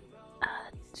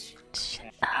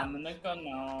I'm gonna go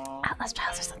now. Atlas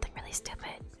Trials or something really stupid,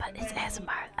 but it's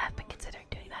ASMR. I've been considering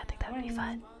doing that. I think that would be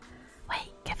fun.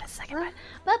 Wait, give it a second.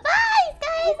 Bye bye,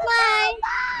 guys.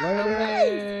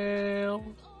 Bye.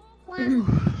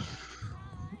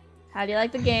 How do you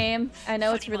like the game? I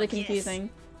know it's really confusing.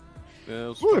 Yeah,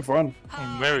 it's really fun.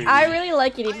 I really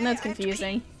like it, even though it's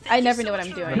confusing. I never know what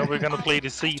I'm doing. When are we gonna play the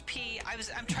seat?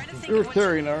 You're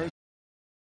carrying ours.